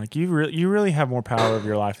power. Like, you really have more power over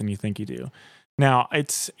your life than you think you do. Now,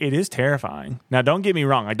 it is terrifying. Now, don't get me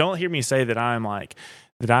wrong. Like, don't hear me say that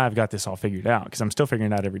that I've got this all figured out, because I'm still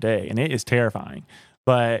figuring it out every day, and it is terrifying.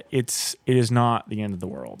 But it is not the end of the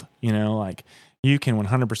world. You know, like, you can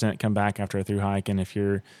 100% come back after a through hike, and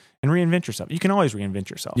reinvent yourself. You can always reinvent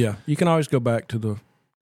yourself. Yeah, you can always go back to the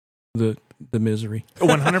misery.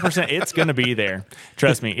 100%. It's going to be there.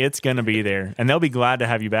 Trust me, it's going to be there. And they'll be glad to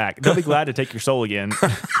have you back. They'll be glad to take your soul again.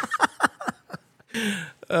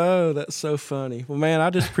 Oh, that's so funny. Well, man, I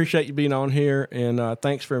just appreciate you being on here, and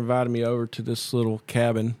thanks for inviting me over to this little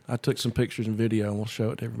cabin. I took some pictures and video, and we'll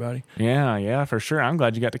show it to everybody. Yeah, for sure. I'm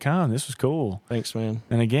glad you got to come. This was cool. Thanks, man.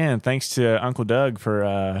 And again, thanks to Uncle Doug for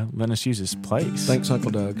letting us use his place. Thanks,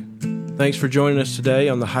 Uncle Doug. Thanks for joining us today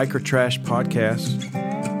on the Hiker Trash Podcast.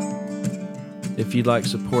 If you'd like to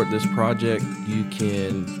support this project, you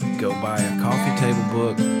can go buy a coffee table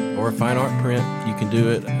book or a fine art print. You can do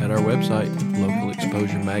it at our website,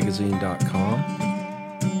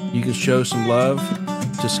 localexposuremagazine.com. You can show some love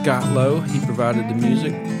to Scott Lowe. He provided the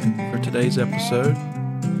music for today's episode.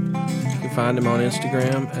 You can find him on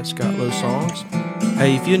Instagram at Scott Lowe Songs.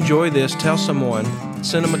 Hey, if you enjoy this, tell someone.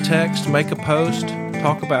 Send them a text, make a post,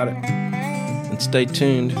 talk about it. And stay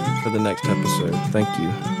tuned for the next episode. Thank you.